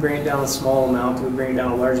it wouldn't bring it down a small amount. It would bring it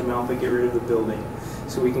down a large amount, but get rid of the building.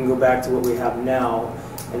 So we can go back to what we have now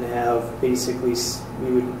and have basically,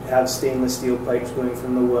 we would have stainless steel pipes going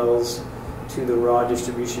from the wells to the raw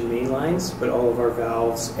distribution main lines, but all of our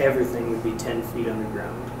valves, everything would be 10 feet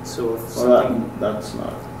underground. So if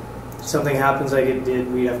something happens like it did,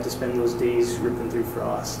 we'd have to spend those days ripping through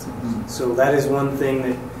frost. Mm-hmm. So that is one thing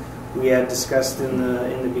that we had discussed in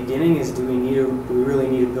the beginning: is do we really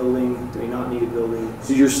need a building? Do we not need a building?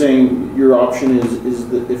 So you're saying your option is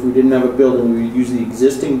that if we didn't have a building, we would use the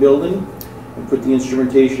existing building and put the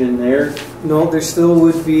instrumentation in there? No, there still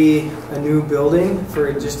would be a new building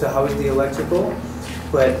for just to house the electrical,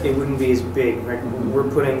 but it wouldn't be as big. Right? We're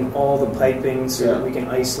putting all the piping so that we can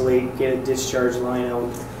isolate, get a discharge line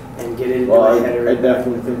out, and get it into the header. I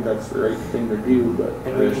definitely think that's the right thing to do.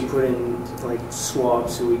 And we can put in like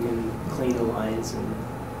swabs so we can clean the lines. And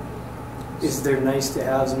is there nice to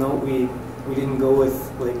haves? No, we didn't go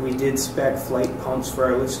with, like, we did spec flight pumps for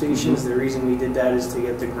our lift stations. Mm-hmm. The reason we did that is to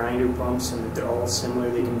get the grinder pumps and that they're all similar.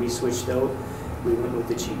 They can be switched out. We went with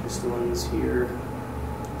the cheapest ones here.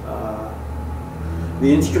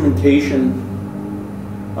 The instrumentation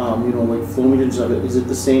you know, like flow meters of it, is it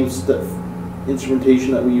the same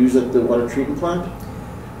instrumentation that we use at the water treatment plant?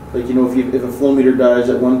 Like, you know, if a flow meter dies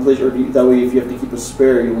at one place, or that way if you have to keep a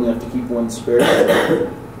spare, you only have to keep one spare?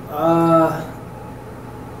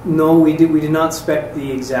 No, we did not spec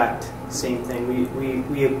the exact same thing.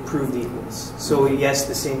 We approved equals. So yes,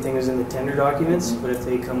 the same thing is in the tender documents, but if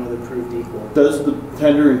they come with approved equal. Does the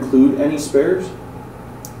tender include any spares?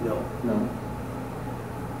 No. No.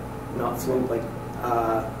 Not float, like,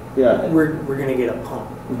 yeah. We're gonna get a pump.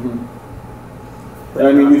 Mm-hmm. But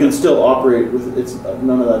I mean, we can still operate with it's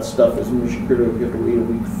none of that stuff is mission critical. We have to wait a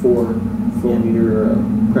week for flow meter or a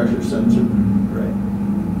pressure sensor. Right.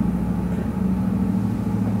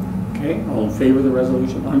 Okay, all in favor of the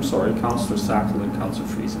resolution? I'm sorry, Councillor Sakal and Councillor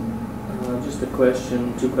Friesen. Just a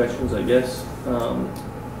question, 2 questions, I guess.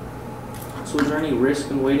 So is there any risk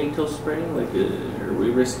in waiting till spring? Like, are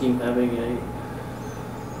we risking having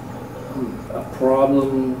a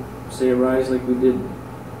problem, say, arise like we did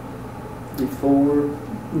before?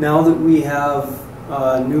 Now that we have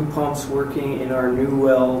new pumps working in our new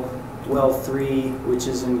well 3, which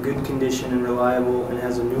is in good condition and reliable and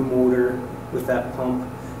has a new motor with that pump,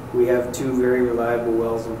 we have 2 very reliable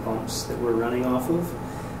wells and pumps that we're running off of.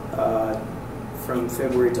 From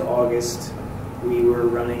February to August, we were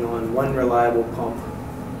running on 1 reliable pump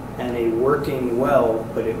and a working well,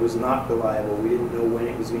 but it was not reliable. We didn't know when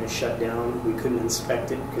it was going to shut down. We couldn't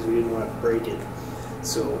inspect it because we didn't want to break it.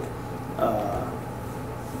 So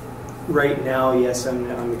right now, yes,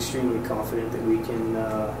 I'm extremely confident that we can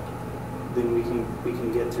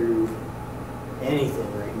get through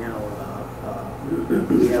anything right now.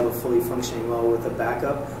 We have a fully functioning well with a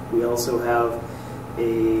backup. We also have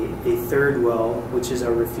a 3rd well, which is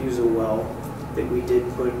our refusal well, that we did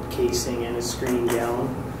put casing and a screen down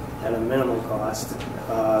at a minimal cost.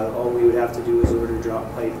 All we would have to do is order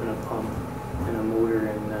drop pipe and a pump and a motor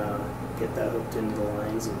and get that hooked into the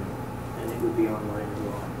lines, and it would be online as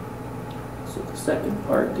well. So the second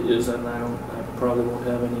part is, and I probably won't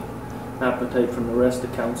have any appetite from the rest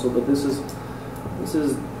of council, but this is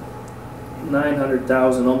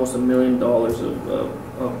 $900,000, almost $1 million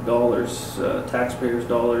of dollars, taxpayers'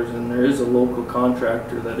 dollars, and there is a local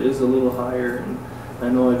contractor that is a little higher. And I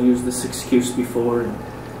know I've used this excuse before, and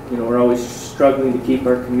you know, we're always struggling to keep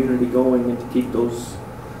our community going and to keep those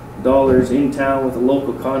dollars in town with a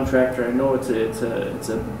local contractor. I know there's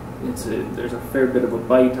a fair bit of a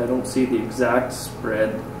bite. I don't see the exact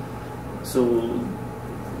spread. So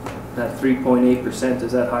that 3.8%,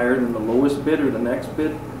 is that higher than the lowest bid or the next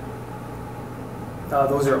bid?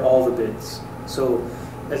 Those are all the bids. So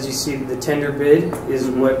as you see, the tender bid is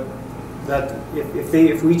what that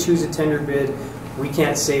if we choose a tender bid, we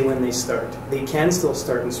can't say when they start. They can still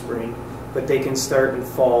start in spring, but they can start in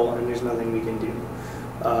fall, and there's nothing we can do.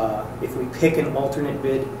 If we pick an alternate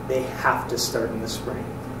bid, they have to start in the spring.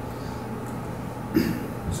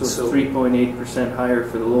 So it's 3.8% higher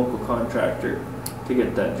for the local contractor to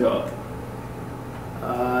get that job.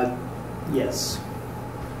 Yes.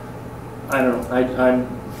 I don't know.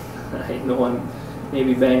 I know I'm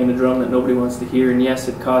maybe banging the drum that nobody wants to hear, and yes,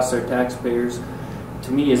 it costs our taxpayers,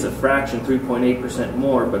 to me, is a fraction, 3.8%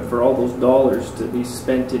 more, but for all those dollars to be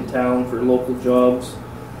spent in town for local jobs,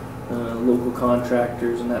 local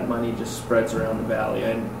contractors, and that money just spreads around the valley.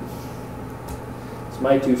 It's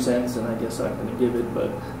my 2 cents, and I guess I'm going to give it, but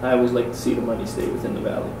I always like to see the money stay within the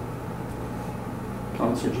valley.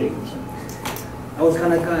 Councillor Jacobson. I was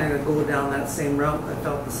kind of go down that same route. I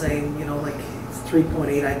felt the same, you know, like it's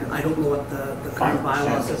 3.8. I don't know what the current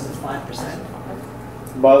bylaw says is 5%.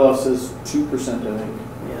 Bylaw says 2%, I think.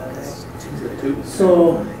 Yeah. Okay.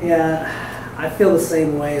 So yeah, I feel the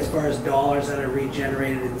same way as far as dollars that are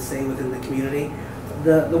regenerated and staying within the community.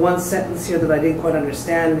 The one sentence here that I didn't quite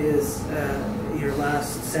understand is your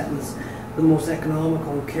last sentence. The most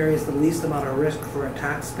economical and carries the least amount of risk for our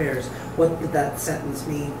taxpayers. What did that sentence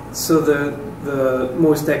mean? So the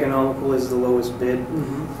most economical is the lowest bid.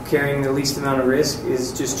 Carrying the least amount of risk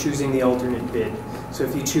is just choosing the alternate bid. So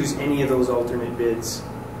if you choose any of those alternate bids,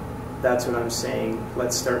 that's what I'm saying.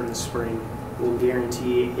 Let's start in the spring. We'll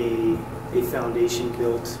guarantee a foundation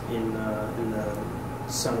built in the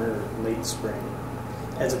summer, late spring,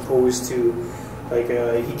 as opposed to like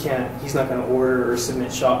he's not going to order or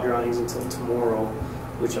submit shop drawings until tomorrow,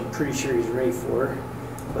 which I'm pretty sure he's ready for,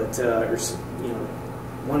 but or you know,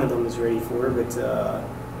 one of them is ready for, but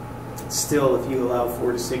still, if you allow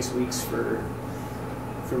 4 to 6 weeks for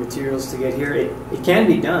materials to get here, it can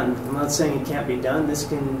be done. I'm not saying it can't be done. This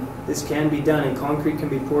can be done, and concrete can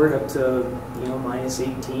be poured up to, you know,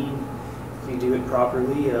 -18 if you do it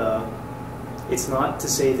properly. It's not to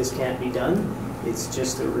say this can't be done. It's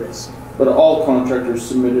just a risk. But all contractors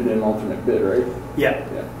submitted an alternate bid, right? Yeah.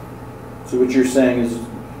 So what you're saying is,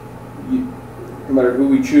 no matter who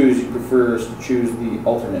we choose, you prefer us to choose the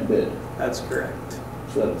alternate bid. That's correct.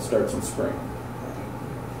 So that it starts in spring.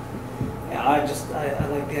 Yeah, I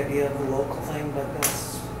like the idea of the local thing, but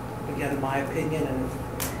that's, again, my opinion, and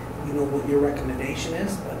you know what your recommendation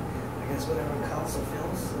is, but I guess whatever council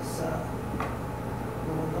feels is,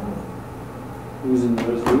 we'll go with. Who's in the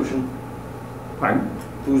resolution? Pardon?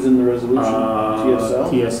 Who's in the resolution? TSL?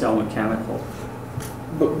 TSL Mechanical.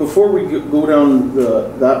 But before we go down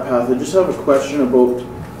that path, I just have a question about,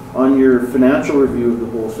 on your financial review of the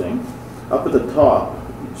whole thing, up at the top,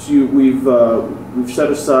 so we've set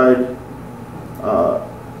aside,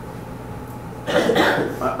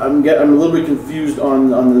 I'm a little bit confused on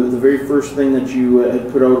the very first thing that you had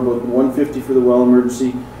put out about $150 for the well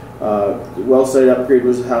emergency. The well site upgrade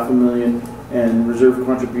was $500,000 and reserve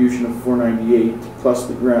contribution of $498 plus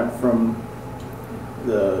the grant from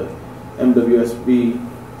the MWSB,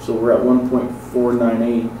 so we're at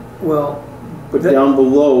 1.498. Well, but down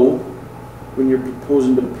below, when you're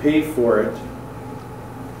proposing to pay for it,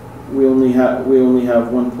 we only have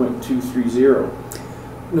 1.230.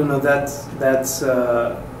 No, that's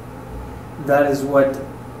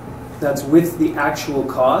with the actual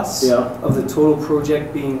costs of the total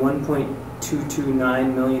project being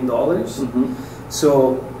 $1.229 million. Mm-hmm.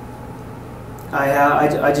 So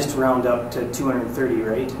I just round up to 230,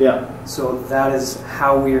 right? Yeah. So that is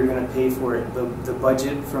how we are going to pay for it. The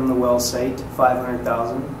budget from the well site,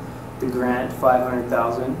 $500,000. The grant,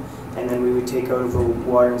 $500,000. And then we would take out of a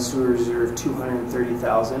water and sewer reserve $230,000.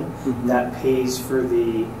 Mm-hmm. That pays for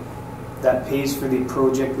the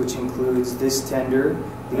project, which includes this tender,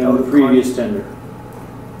 the previous tender.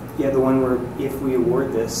 Yeah, the one where if we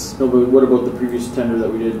award this. No, but what about the previous tender that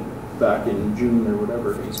we did back in June or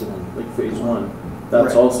whatever? Phase 1. Like phase 1.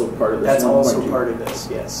 That's right. Also part of this. That's also part of this.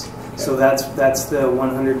 Yes. Okay. So that's the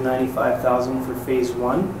 $195,000 for phase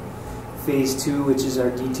 1. Phase 2, which is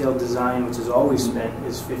our detailed design, which is all we spent,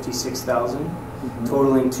 is $56,000,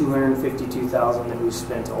 totaling $252,000 that we've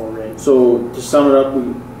spent already. So to sum it up,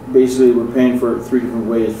 we're paying for it 3 different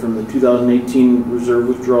ways: from the 2018 reserve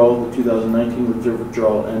withdrawal, the 2019 reserve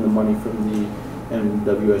withdrawal, and the money from the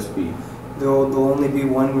MWSB. There'll only be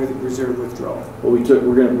one reserve withdrawal. Well,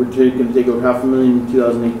 we're going to take out $500,000 in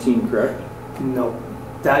 2018, correct? No.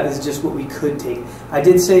 That is just what we could take. I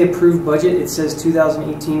did say approved budget. It says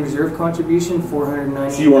 2018 reserve contribution,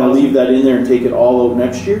 $490,000. So you want to leave that in there and take it all out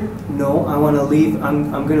next year? No, I want to leave.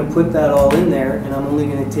 I'm going to put that all in there, and I'm only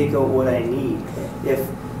going to take out what I need. If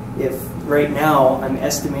right now I'm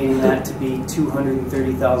estimating that to be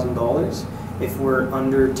 $230,000. If we're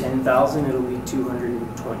under 10,000, it'll be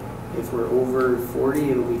 220. If we're over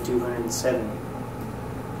 40, it'll be 270.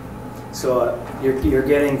 So you're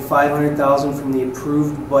getting $500,000 from the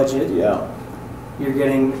approved budget. Yeah. You're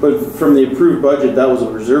getting. But from the approved budget, that was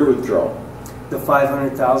a reserve withdrawal. The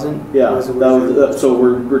 $500,000. Yeah. So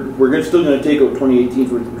we're still going to take out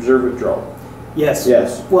 2018's with reserve withdrawal. Yes.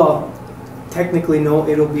 Yes. Well, technically no.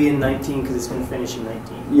 It'll be in 19 because it's going to finish in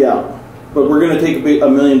 19. Yeah. But we're going to take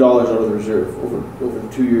 $1 million out of the reserve over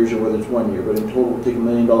 2 years, or whether it's 1 year. But in total, we'll take $1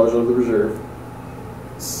 million out of the reserve.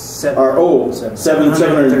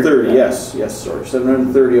 730. Yes, sorry,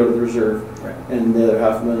 730 out of the reserve, right. And the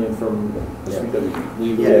other $500,000 from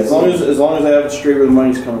SBW. Yeah, as long as I have it straight where the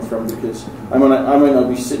money's coming from, because I might not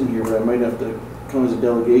be sitting here, but I might have to come as a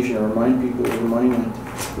delegation and remind people where the money went.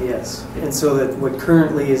 Yes, and so that what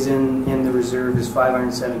currently is in the reserve is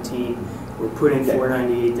 517. We're putting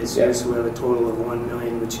 498 this year, so we have a total of 1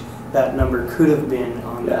 million, which that number could have been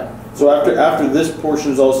on that. So after this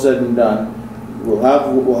portion is all said and done, we'll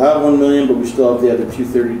have 1 million, but we still have the other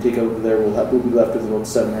 230 to take out of there. We'll be left with about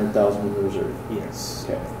 700,000 in the reserve. Yes.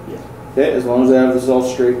 Okay. Yeah. Okay. As long as I have this all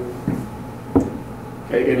straight.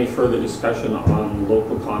 Okay. Any further discussion on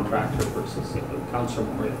local contractor versus Councillor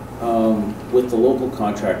Moriaux? With the local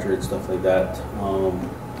contractor and stuff like that,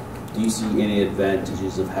 do you see any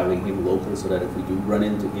advantages of having him local, so that if we do run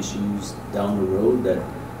into issues down the road, that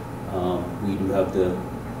we do have the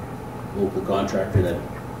local contractor that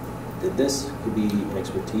did this? Could be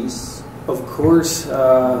expertise. Of course,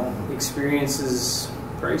 experience is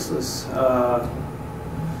priceless.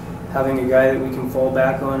 Having a guy that we can fall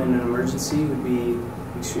back on in an emergency would be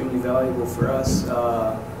extremely valuable for us.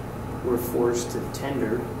 We're forced to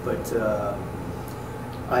tender, but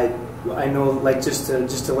I know, like, just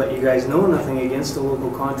to let you guys know, nothing against a local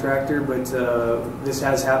contractor, but this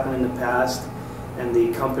has happened in the past, and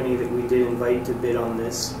the company that we did invite to bid on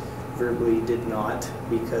this verbally did not,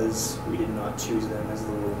 because we did not choose them as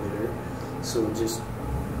the low bidder. So just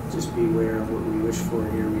just be aware of what we wish for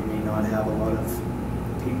here. We may not have a lot of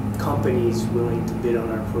companies willing to bid on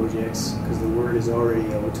our projects because the word is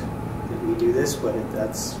already out that we do this, but it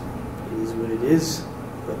is what it is.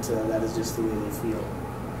 But that is just the way they feel.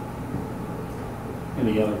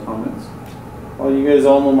 Any other comments? Well, you guys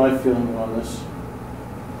all know my feeling on this.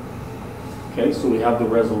 Okay, so we have the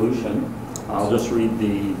resolution. I'll just read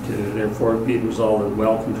therefore be it resolved that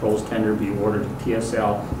well controls tender be awarded to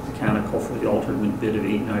TSL Mechanical for the alternate bid of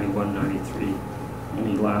 $891.93.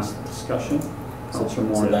 Any last discussion? Councillor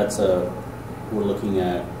Moore. So that's we're looking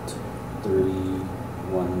at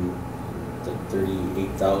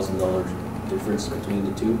 $38,000 difference between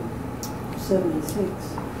the two.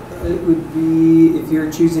 76. It would be, if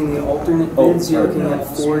you're choosing the alternate bids, you're looking at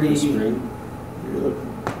 40,000.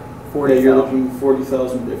 You're looking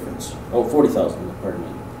 40,000 difference. Oh, 40,000, pardon me.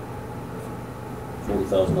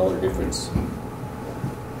 $40,000 difference.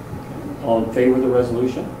 All in favor of the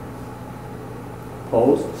resolution?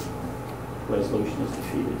 Opposed? Resolution is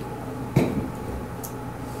defeated.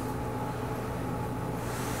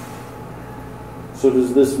 So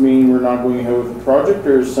does this mean we're not going ahead with the project,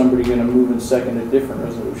 or is somebody going to move and second a different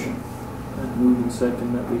resolution? I'd move in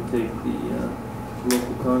second that we take the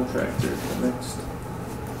local contractor to the next.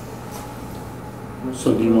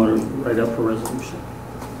 So do you want to write up a resolution?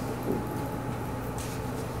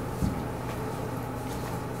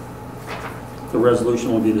 The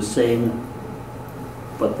resolution will be the same,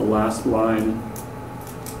 but the last line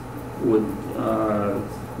would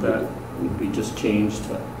that would be just changed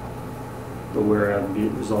to the whereas be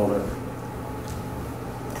it resolved that.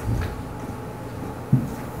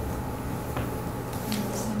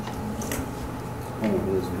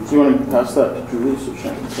 Do you want to pass that to Julie so she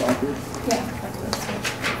can talk here? Yeah.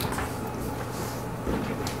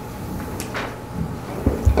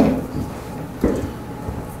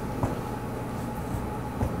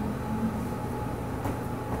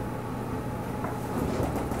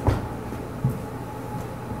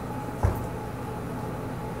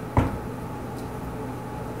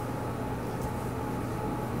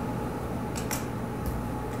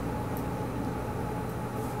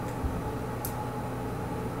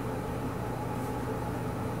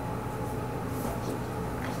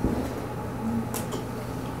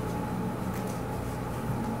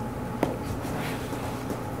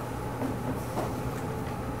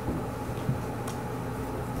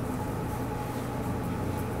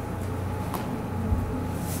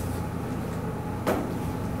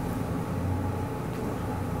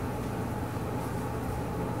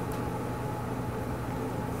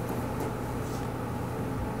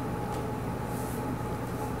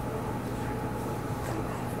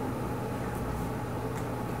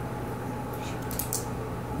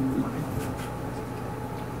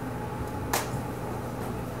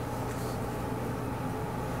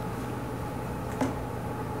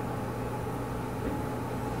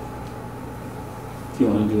 Do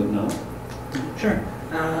you want to do it now? Sure.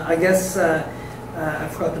 I guess I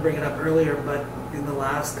forgot to bring it up earlier, but in the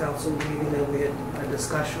last council meeting that we had a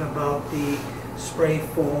discussion about the spray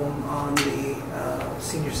foam on the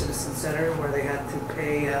senior citizen center, where they had to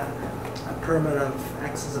pay a permit of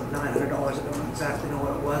excess of $900. I don't exactly know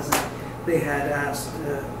what it was. And they had asked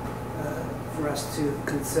for us to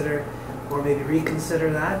consider or maybe reconsider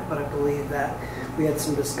that, but I believe that we had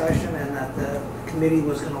some discussion and that the committee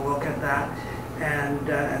was going to look at that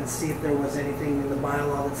and see if there was anything in the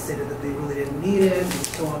bylaw that stated that they really didn't need it and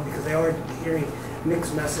so on, because they are hearing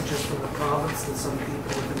mixed messages from the province and some people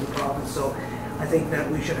within the province. So I think that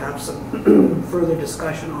we should have some further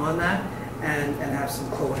discussion on that and have some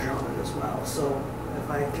closure on it as well. So if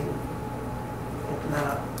I can open that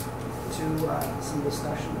up to some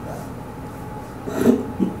discussion of that.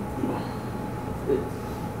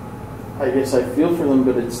 I guess I feel for them,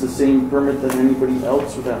 but it's the same permit that anybody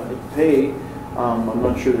else would have to pay. I'm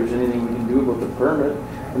not sure there's anything we can do about the permit,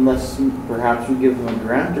 unless perhaps we give them a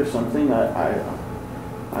grant or something.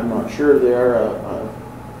 I'm not sure. They are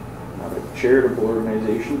not a charitable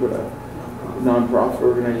organization, but a non-profit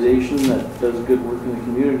organization that does good work in the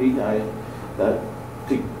community.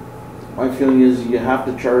 My feeling is you have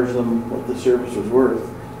to charge them what the service was worth.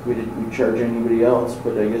 We charge anybody else,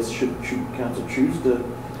 but I guess should council choose to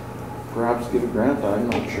perhaps give a grant? I'm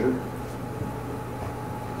not sure.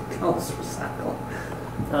 Councillor Sakal.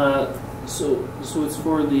 So it's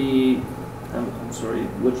for the. I'm sorry.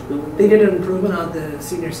 Which building? They did an improvement on the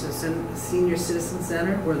senior citizen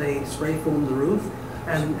center where they spray foamed the roof,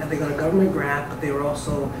 and they got a government grant, but they were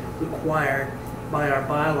also required by our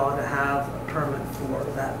bylaw to have a permit for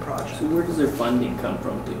that project. So where does their funding come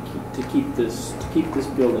from to keep this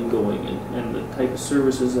building going and the type of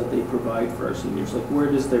services that they provide for our seniors? Like,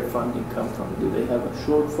 where does their funding come from? Do they have a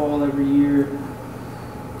shortfall every year?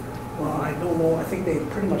 Well, I don't know. I think they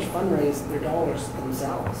pretty much fundraise their dollars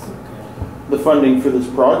themselves. The funding for this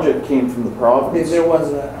project came from the province. There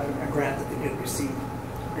was a grant that they did receive.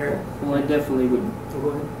 Eric? Well, I definitely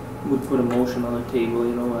would put a motion on the table.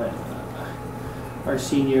 You know, our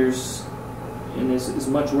seniors, and as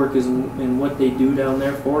much work as in what they do down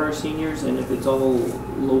there for our seniors, and if it's all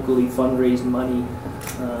locally fundraised money,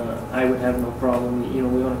 I would have no problem. You know,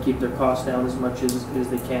 we want to keep their costs down as much as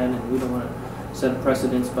they can, and we don't want to set a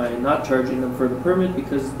precedence by not charging them for the permit,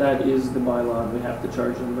 because that is the bylaw and we have to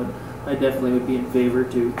charge them. But I definitely would be in favor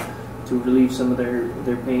to relieve some of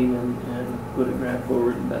their pain and put a grant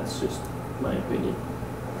forward, and that's just my opinion.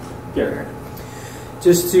 Garrett.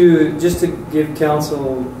 Just to give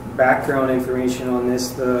council background information on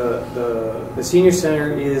this, the senior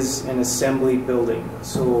center is an assembly building.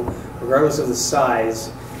 So regardless of the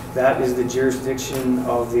size, that is the jurisdiction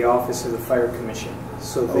of the Office of the Fire Commission.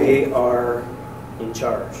 So they are in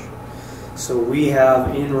charge. So we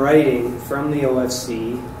have in writing from the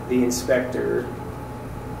OFC, the inspector,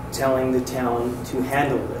 telling the town to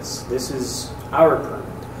handle this. This is our permit.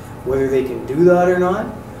 Whether they can do that or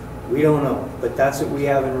not, we don't know. But that's what we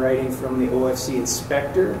have in writing from the OFC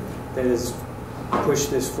inspector that has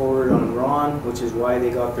pushed this forward on Ron, which is why they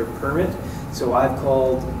got their permit. So I've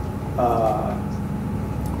called,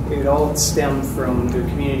 it all stemmed from the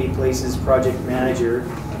Community Places project manager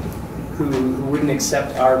who wouldn't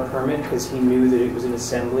accept our permit because he knew that it was an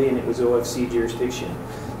assembly and it was OFC jurisdiction.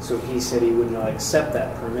 So he said he would not accept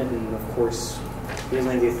that permit, and of course he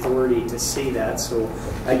doesn't have the authority to say that. So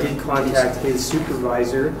I did contact his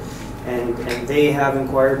supervisor, and they have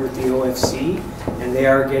inquired with the OFC, and they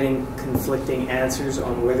are getting conflicting answers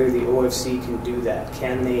on whether the OFC can do that.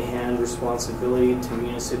 Can they hand responsibility to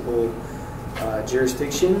municipal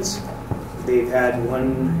jurisdictions? They've had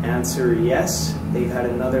one answer yes, they've had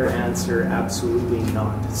another answer absolutely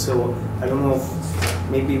not. So I don't know if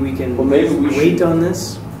maybe we can wait on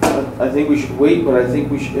this. I think we should wait, but I think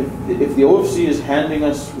we should, if the OFC is handing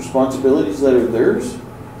us responsibilities that are theirs,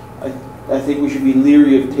 I think we should be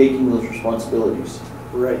leery of taking those responsibilities.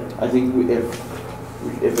 Right. I think if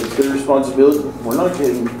it's their responsibility, we're not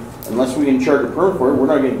getting, unless we can charge a permit for it, we're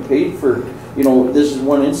not getting paid for, you know, this is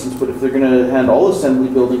one instance, but if they're going to hand all assembly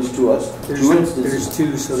buildings to us, two instances. There's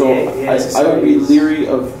two, so I would be leery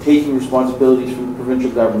of taking responsibilities from the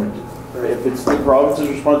provincial government. Right. If it's the province's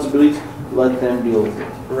responsibilities, let them deal with it.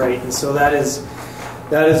 Right, and so that is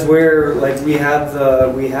where, like, we have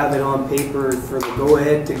it on paper for the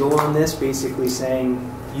go-ahead to go on this, basically saying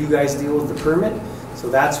you guys deal with the permit. So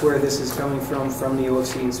that's where this is coming from the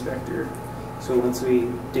OFC inspector. So once we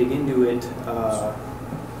dig into it,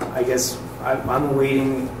 I guess I'm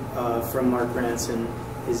awaiting from Mark Branson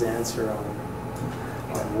his answer on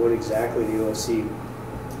what exactly the OFC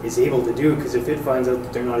is able to do, because if it finds out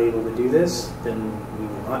that they're not able to do this, then we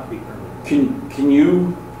will not be permitted. Can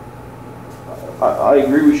you, I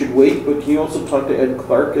agree we should wait, but can you also talk to Ed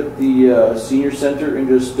Clark at the senior center and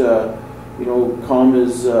just, you know, calm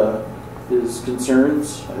his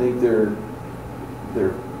concerns? I think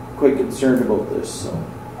they're quite concerned about this. So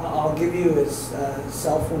I'll give you his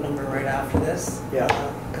cell phone number right after this. Yeah.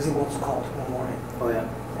 Because he wants to call tomorrow morning. Oh yeah.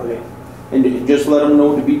 Okay. And just let him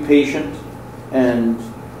know to be patient, and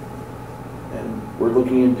we're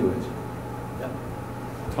looking into it. Yeah.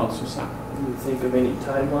 Councillor Sakal. Do you think of any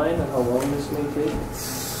timeline on how long this may take?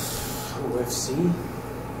 OFC?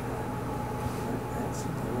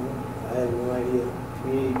 I have no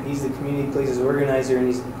idea. He's the Community Places organizer, and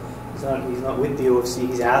he's not with the OFC.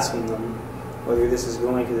 He's asking them whether this is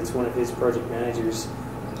going, because it's one of his project managers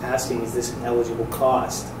asking, is this an eligible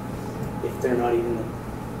cost? If they're not even the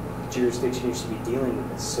jurisdiction you should be dealing with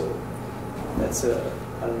this. So that's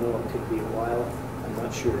I don't know, it could be a while. I'm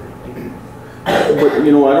not sure. But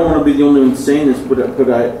you know, I don't want to be the only one saying this, but I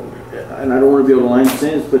don't want to be able to line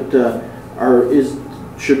saying this,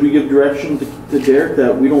 but should we give direction to Derek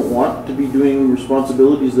that we don't want to be doing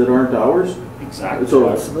responsibilities that aren't ours? Exactly.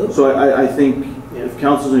 So I think if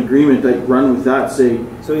council's in agreement, I'd run with that. Say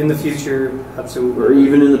so in the future, absolutely. Or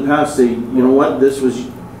even in the past, say, you know what, this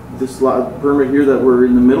permit here that we're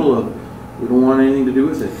in the middle of, we don't want anything to do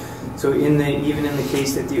with it. So even in the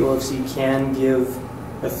case that the OFC can give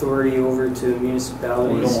authority over to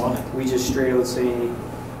municipalities, we don't want it. We just straight out say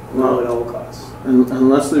no at all costs.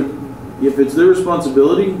 Unless if it's their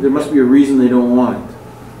responsibility, there must be a reason they don't want it.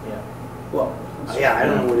 Yeah. Well, yeah, I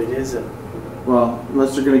don't know what it is. Well,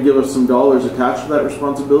 unless they're going to give us some dollars attached to that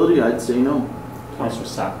responsibility, I'd say no. Councillor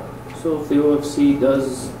Sakal. So if the OFC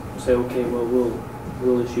does say, okay, well,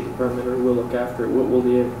 we'll issue the permit or we'll look after it, what will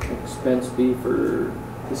the expense be for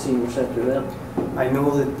the senior center then? I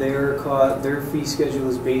know that their fee schedule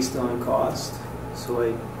is based on cost, so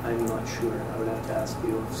I'm not sure. I would have to ask the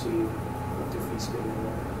OFC what their fee schedule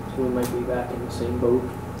is. So we might be back in the same boat,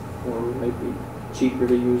 or we might be cheaper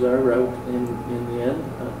to use our route in the end.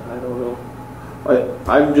 I don't know.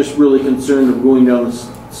 I'm just really concerned of going down the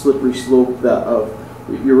slippery slope that of,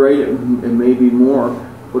 you're right, it may be more,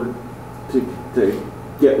 but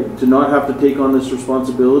to not have to take on this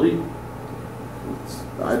responsibility, Is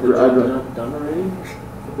the job not done already?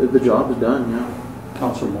 The job is done, yeah.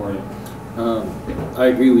 Councillor Moriaux. I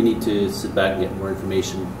agree we need to sit back and get more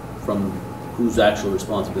information from whose actual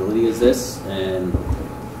responsibility is this, and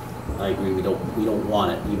I agree we don't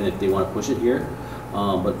want it, even if they want to push it here.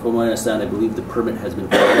 But from what I understand, I believe the permit has been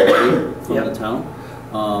filed already from the town.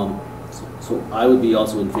 So I would be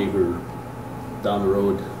also in favor down the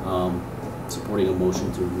road supporting a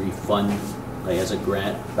motion to refund, like as a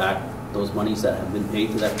grant, back those monies that have been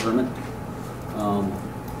paid to that permit.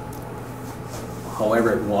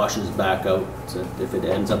 However, it washes back out. So if it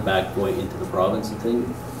ends up back going into the province and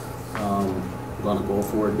thing, on a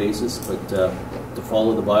go-forward basis, but to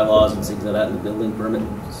follow the bylaws and things like that in the building permit,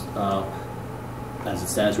 as it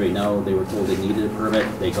stands right now, they were told they needed a permit,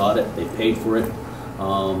 they got it, they paid for it.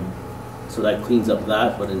 So that cleans up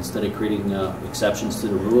that, but instead of creating exceptions to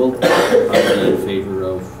the rule, I'm in favor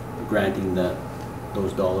of granting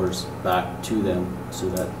those dollars back to them, so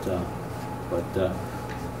that,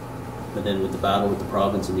 but then with the battle with the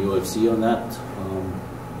province and the OFC on that,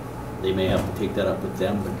 they may have to take that up with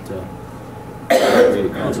them, but I agree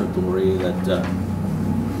with Councillor Delaurier that,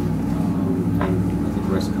 and I think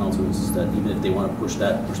the rest of the council is that even if they want to push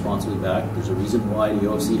that responsibility back, there's a reason why the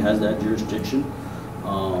OFC has that jurisdiction.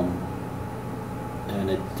 And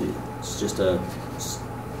it's just I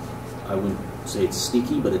wouldn't say it's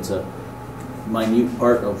sneaky, but it's a minute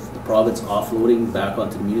part of the province offloading back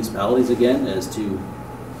onto the municipalities again, as to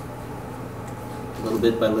little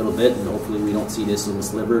bit by little bit, and hopefully we don't see this little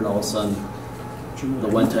sliver and all of a sudden the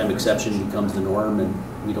one-time exception becomes the norm, and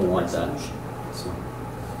we don't want that. So.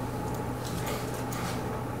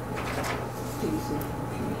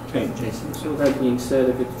 Okay, Jason. So that being said,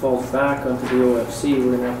 if it falls back onto the OFC,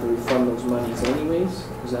 we're going to have to refund those monies anyways?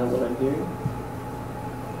 Is that what I'm hearing?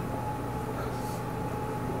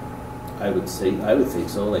 I would think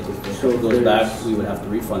so. Like if it goes back, we would have to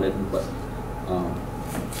refund it. But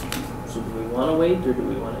so do we want to wait, or do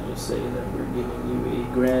we want to just say that we're giving you a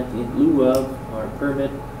grant in lieu of our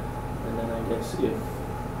permit, and then I guess if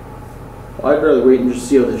I'd rather wait and just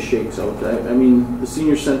see how this shakes out. I mean, the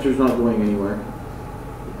senior center's not going anywhere.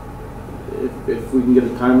 If we can get a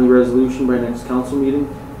timely resolution by next council meeting,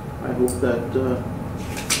 I hope that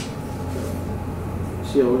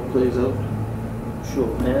see how it plays out. show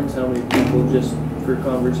of hands, how many people, just for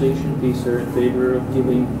conversation piece, are in favor of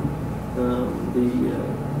giving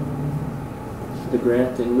the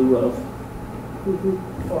grant in lieu of?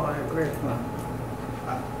 Oh, I agree.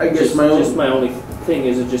 I guess just my only thing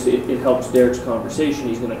is it helps Derek's conversation.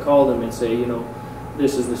 He's going to call them and say,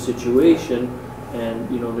 this is the situation, and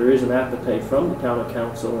there is an appetite from the town of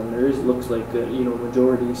council, and there looks like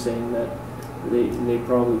majority saying that they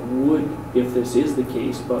probably would if this is the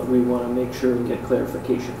case, but we want to make sure and get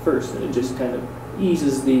clarification first, and it just kind of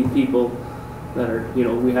eases the people that are,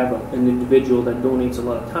 we have an individual that donates a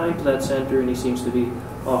lot of time to that center, and he seems to be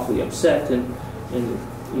awfully upset, and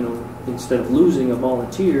instead of losing a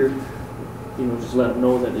volunteer, just let him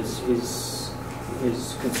know that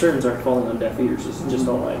his concerns aren't falling on deaf ears. It's just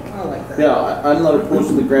all like. I like that. Yeah, I'm not opposed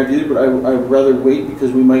to the grant either, but I'd rather wait,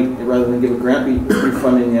 because we might, rather than give a grant, be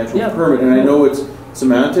refunding the actual permit. And I know it's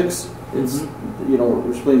semantics, it's,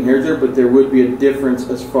 we're splitting hairs there, but there would be a difference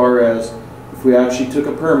as far as if we actually took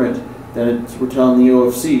a permit, then we're telling the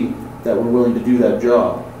OFC that we're willing to do that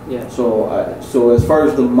job. Yeah. So as far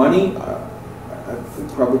as the money,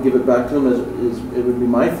 I'd probably give it back to them, as it would be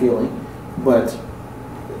my feeling, but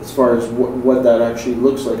as far as what that actually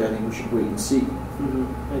looks like, I think we should wait and see.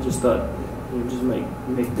 I just thought it just might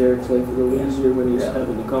make Derek's life a little easier when he's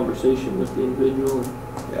having the conversation with the individual.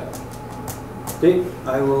 Okay,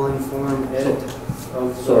 I will inform Ed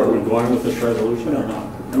of. So are we going with this resolution or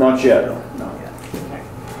not? Not yet. Not yet.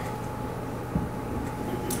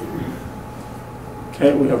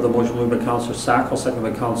 Okay, we have the motion moved by Councillor Sakal, second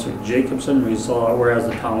by Councillor Jacobson. Whereas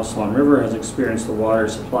the town of Swan River has experienced a water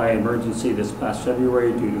supply emergency this past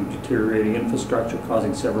February due to deteriorating infrastructure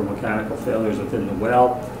causing several mechanical failures within the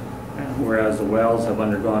well. And whereas the wells have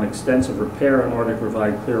undergone extensive repair in order to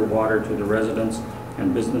provide clear water to the residents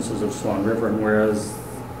and businesses of Swan River, and whereas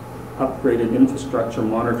upgraded infrastructure,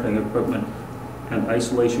 monitoring equipment, and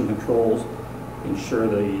isolation controls ensure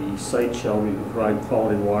the site shall provide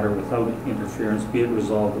quality water without interference, be it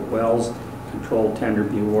resolved that wells control tender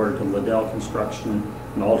be awarded to Liddell Construction,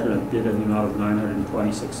 an alternate bid in the amount of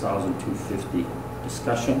 $926,250.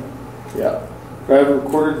 Discussion? Yeah. I have a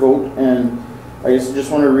recorded vote, and I guess I just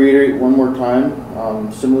want to reiterate one more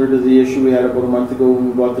time, similar to the issue we had about a month ago when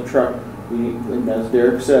we bought the truck. And as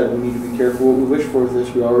Derek said, we need to be careful what we wish for with this.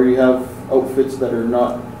 We already have outfits that are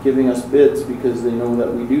not giving us bids because they know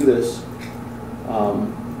that we do this.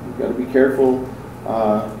 We've got to be careful.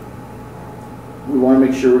 We want to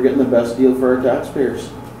make sure we're getting the best deal for our taxpayers.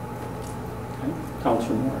 Okay.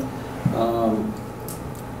 Councillor Moore.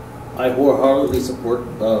 I wholeheartedly support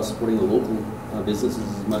supporting the local businesses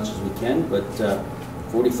as much as we can, but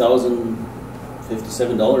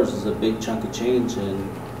 $40,057 is a big chunk of change, and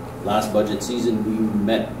last budget season we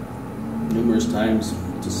met numerous times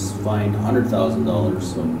to find $100,000,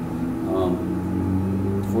 so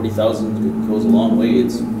 $40,000 goes a long way.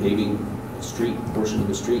 It's paving a street, portion of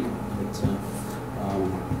the street. It's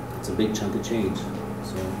a big chunk of change. So,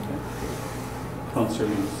 Councillor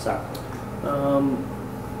Sakal.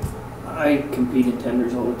 I compete in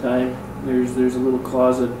tenders all the time. There's a little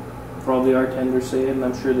clause that probably our tenders say it, and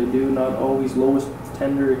I'm sure they do, not always lowest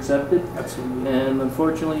tender accepted. Absolutely. And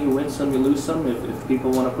unfortunately, you win some, you lose some. If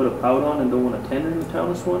people want to put a pout on and don't want to tender in the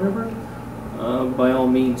town of Swan River, by all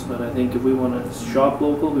means. But I think if we want to shop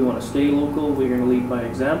local, we want to stay local, we're going to lead by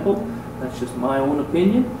example. That's just my own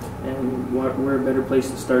opinion, and we're a better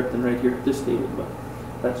place to start than right here at this table. But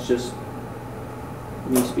that's just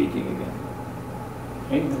me speaking again.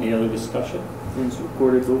 Okay, any other discussion? And it's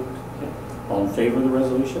recorded vote. Okay. All in favor of the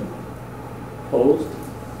resolution? Opposed?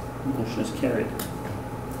 Motion is carried.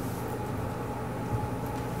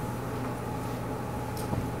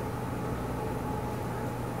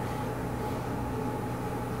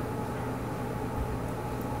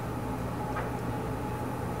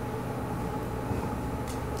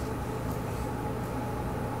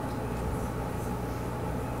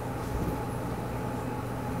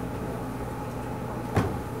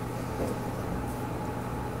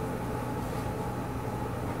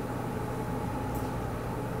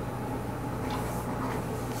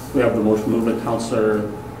 We have the motion moved by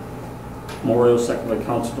Councillor Moriaux, second by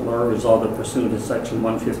Councillor Delaurier, resolved that pursuant to Section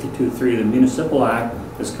 152(3) of the Municipal Act,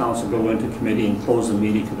 this council go into committee and close the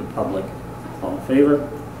meeting to the public. All in favor?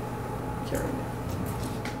 Carried.